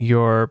that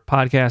your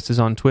podcast is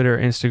on Twitter,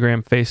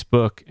 Instagram,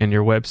 Facebook, and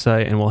your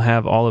website, and we'll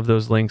have all of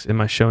those links in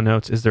my show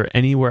notes. Is there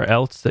anywhere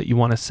else that you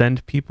want to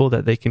send people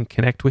that they can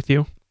connect with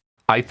you?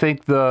 I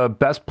think the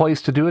best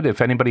place to do it,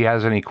 if anybody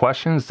has any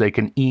questions, they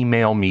can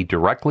email me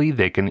directly.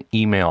 They can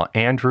email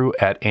Andrew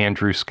at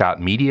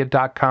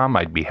andrewscottmedia.com.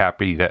 I'd be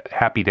happy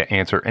to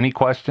answer any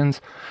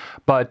questions.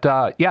 But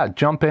yeah,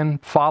 jump in,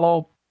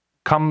 follow,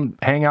 come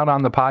hang out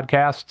on the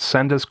podcast,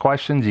 send us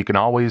questions. You can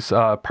always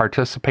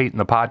participate in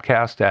the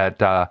podcast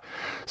at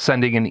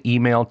sending an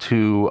email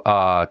to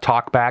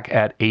talkback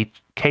at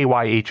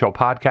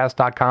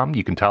kyhopodcast.com.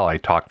 You can tell I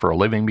talk for a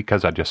living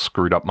because I just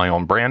screwed up my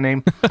own brand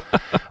name.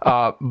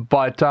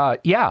 But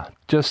yeah,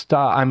 just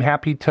I'm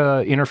happy to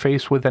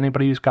interface with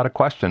anybody who's got a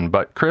question.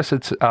 But Chris,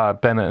 it's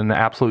been an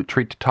absolute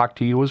treat to talk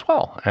to you as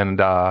well.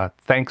 And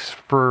thanks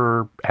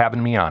for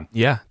having me on.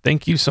 Yeah,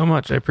 thank you so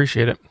much. I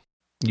appreciate it.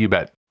 You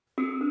bet.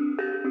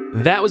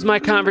 That was my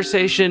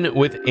conversation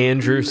with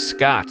Andrew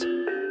Scott,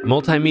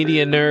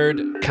 multimedia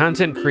nerd,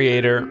 content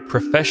creator,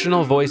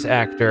 professional voice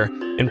actor,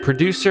 and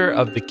producer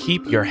of the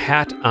Keep Your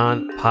Hat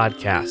On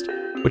podcast,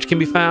 which can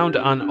be found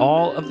on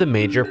all of the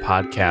major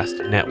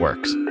podcast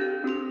networks.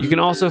 You can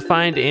also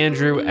find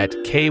Andrew at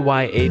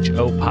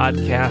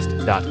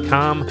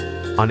kyhopodcast.com,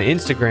 on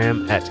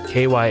Instagram at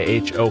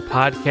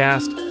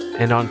kyhopodcast,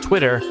 and on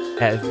Twitter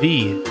at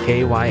the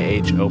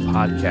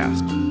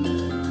kyhopodcast.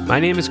 My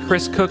name is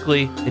Chris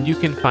Cookley, and you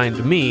can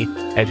find me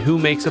at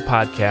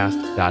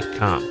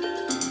whomakesapodcast.com.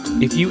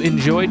 If you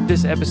enjoyed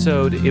this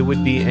episode, it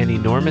would be an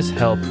enormous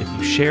help if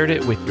you shared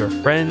it with your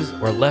friends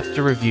or left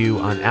a review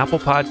on Apple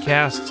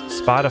Podcasts,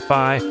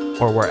 Spotify,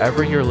 or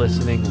wherever you're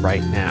listening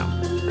right now.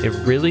 It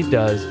really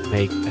does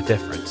make a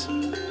difference.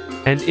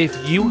 And if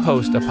you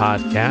host a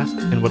podcast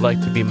and would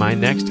like to be my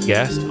next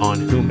guest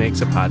on Who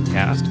Makes a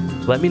Podcast,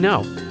 let me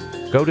know.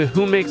 Go to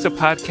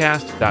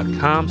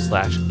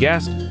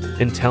whomakesapodcast.com/guest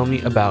and tell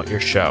me about your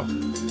show.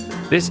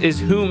 This is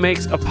Who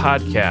Makes a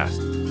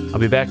Podcast. I'll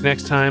be back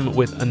next time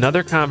with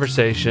another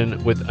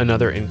conversation with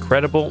another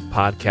incredible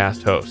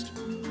podcast host.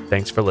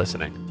 Thanks for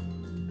listening.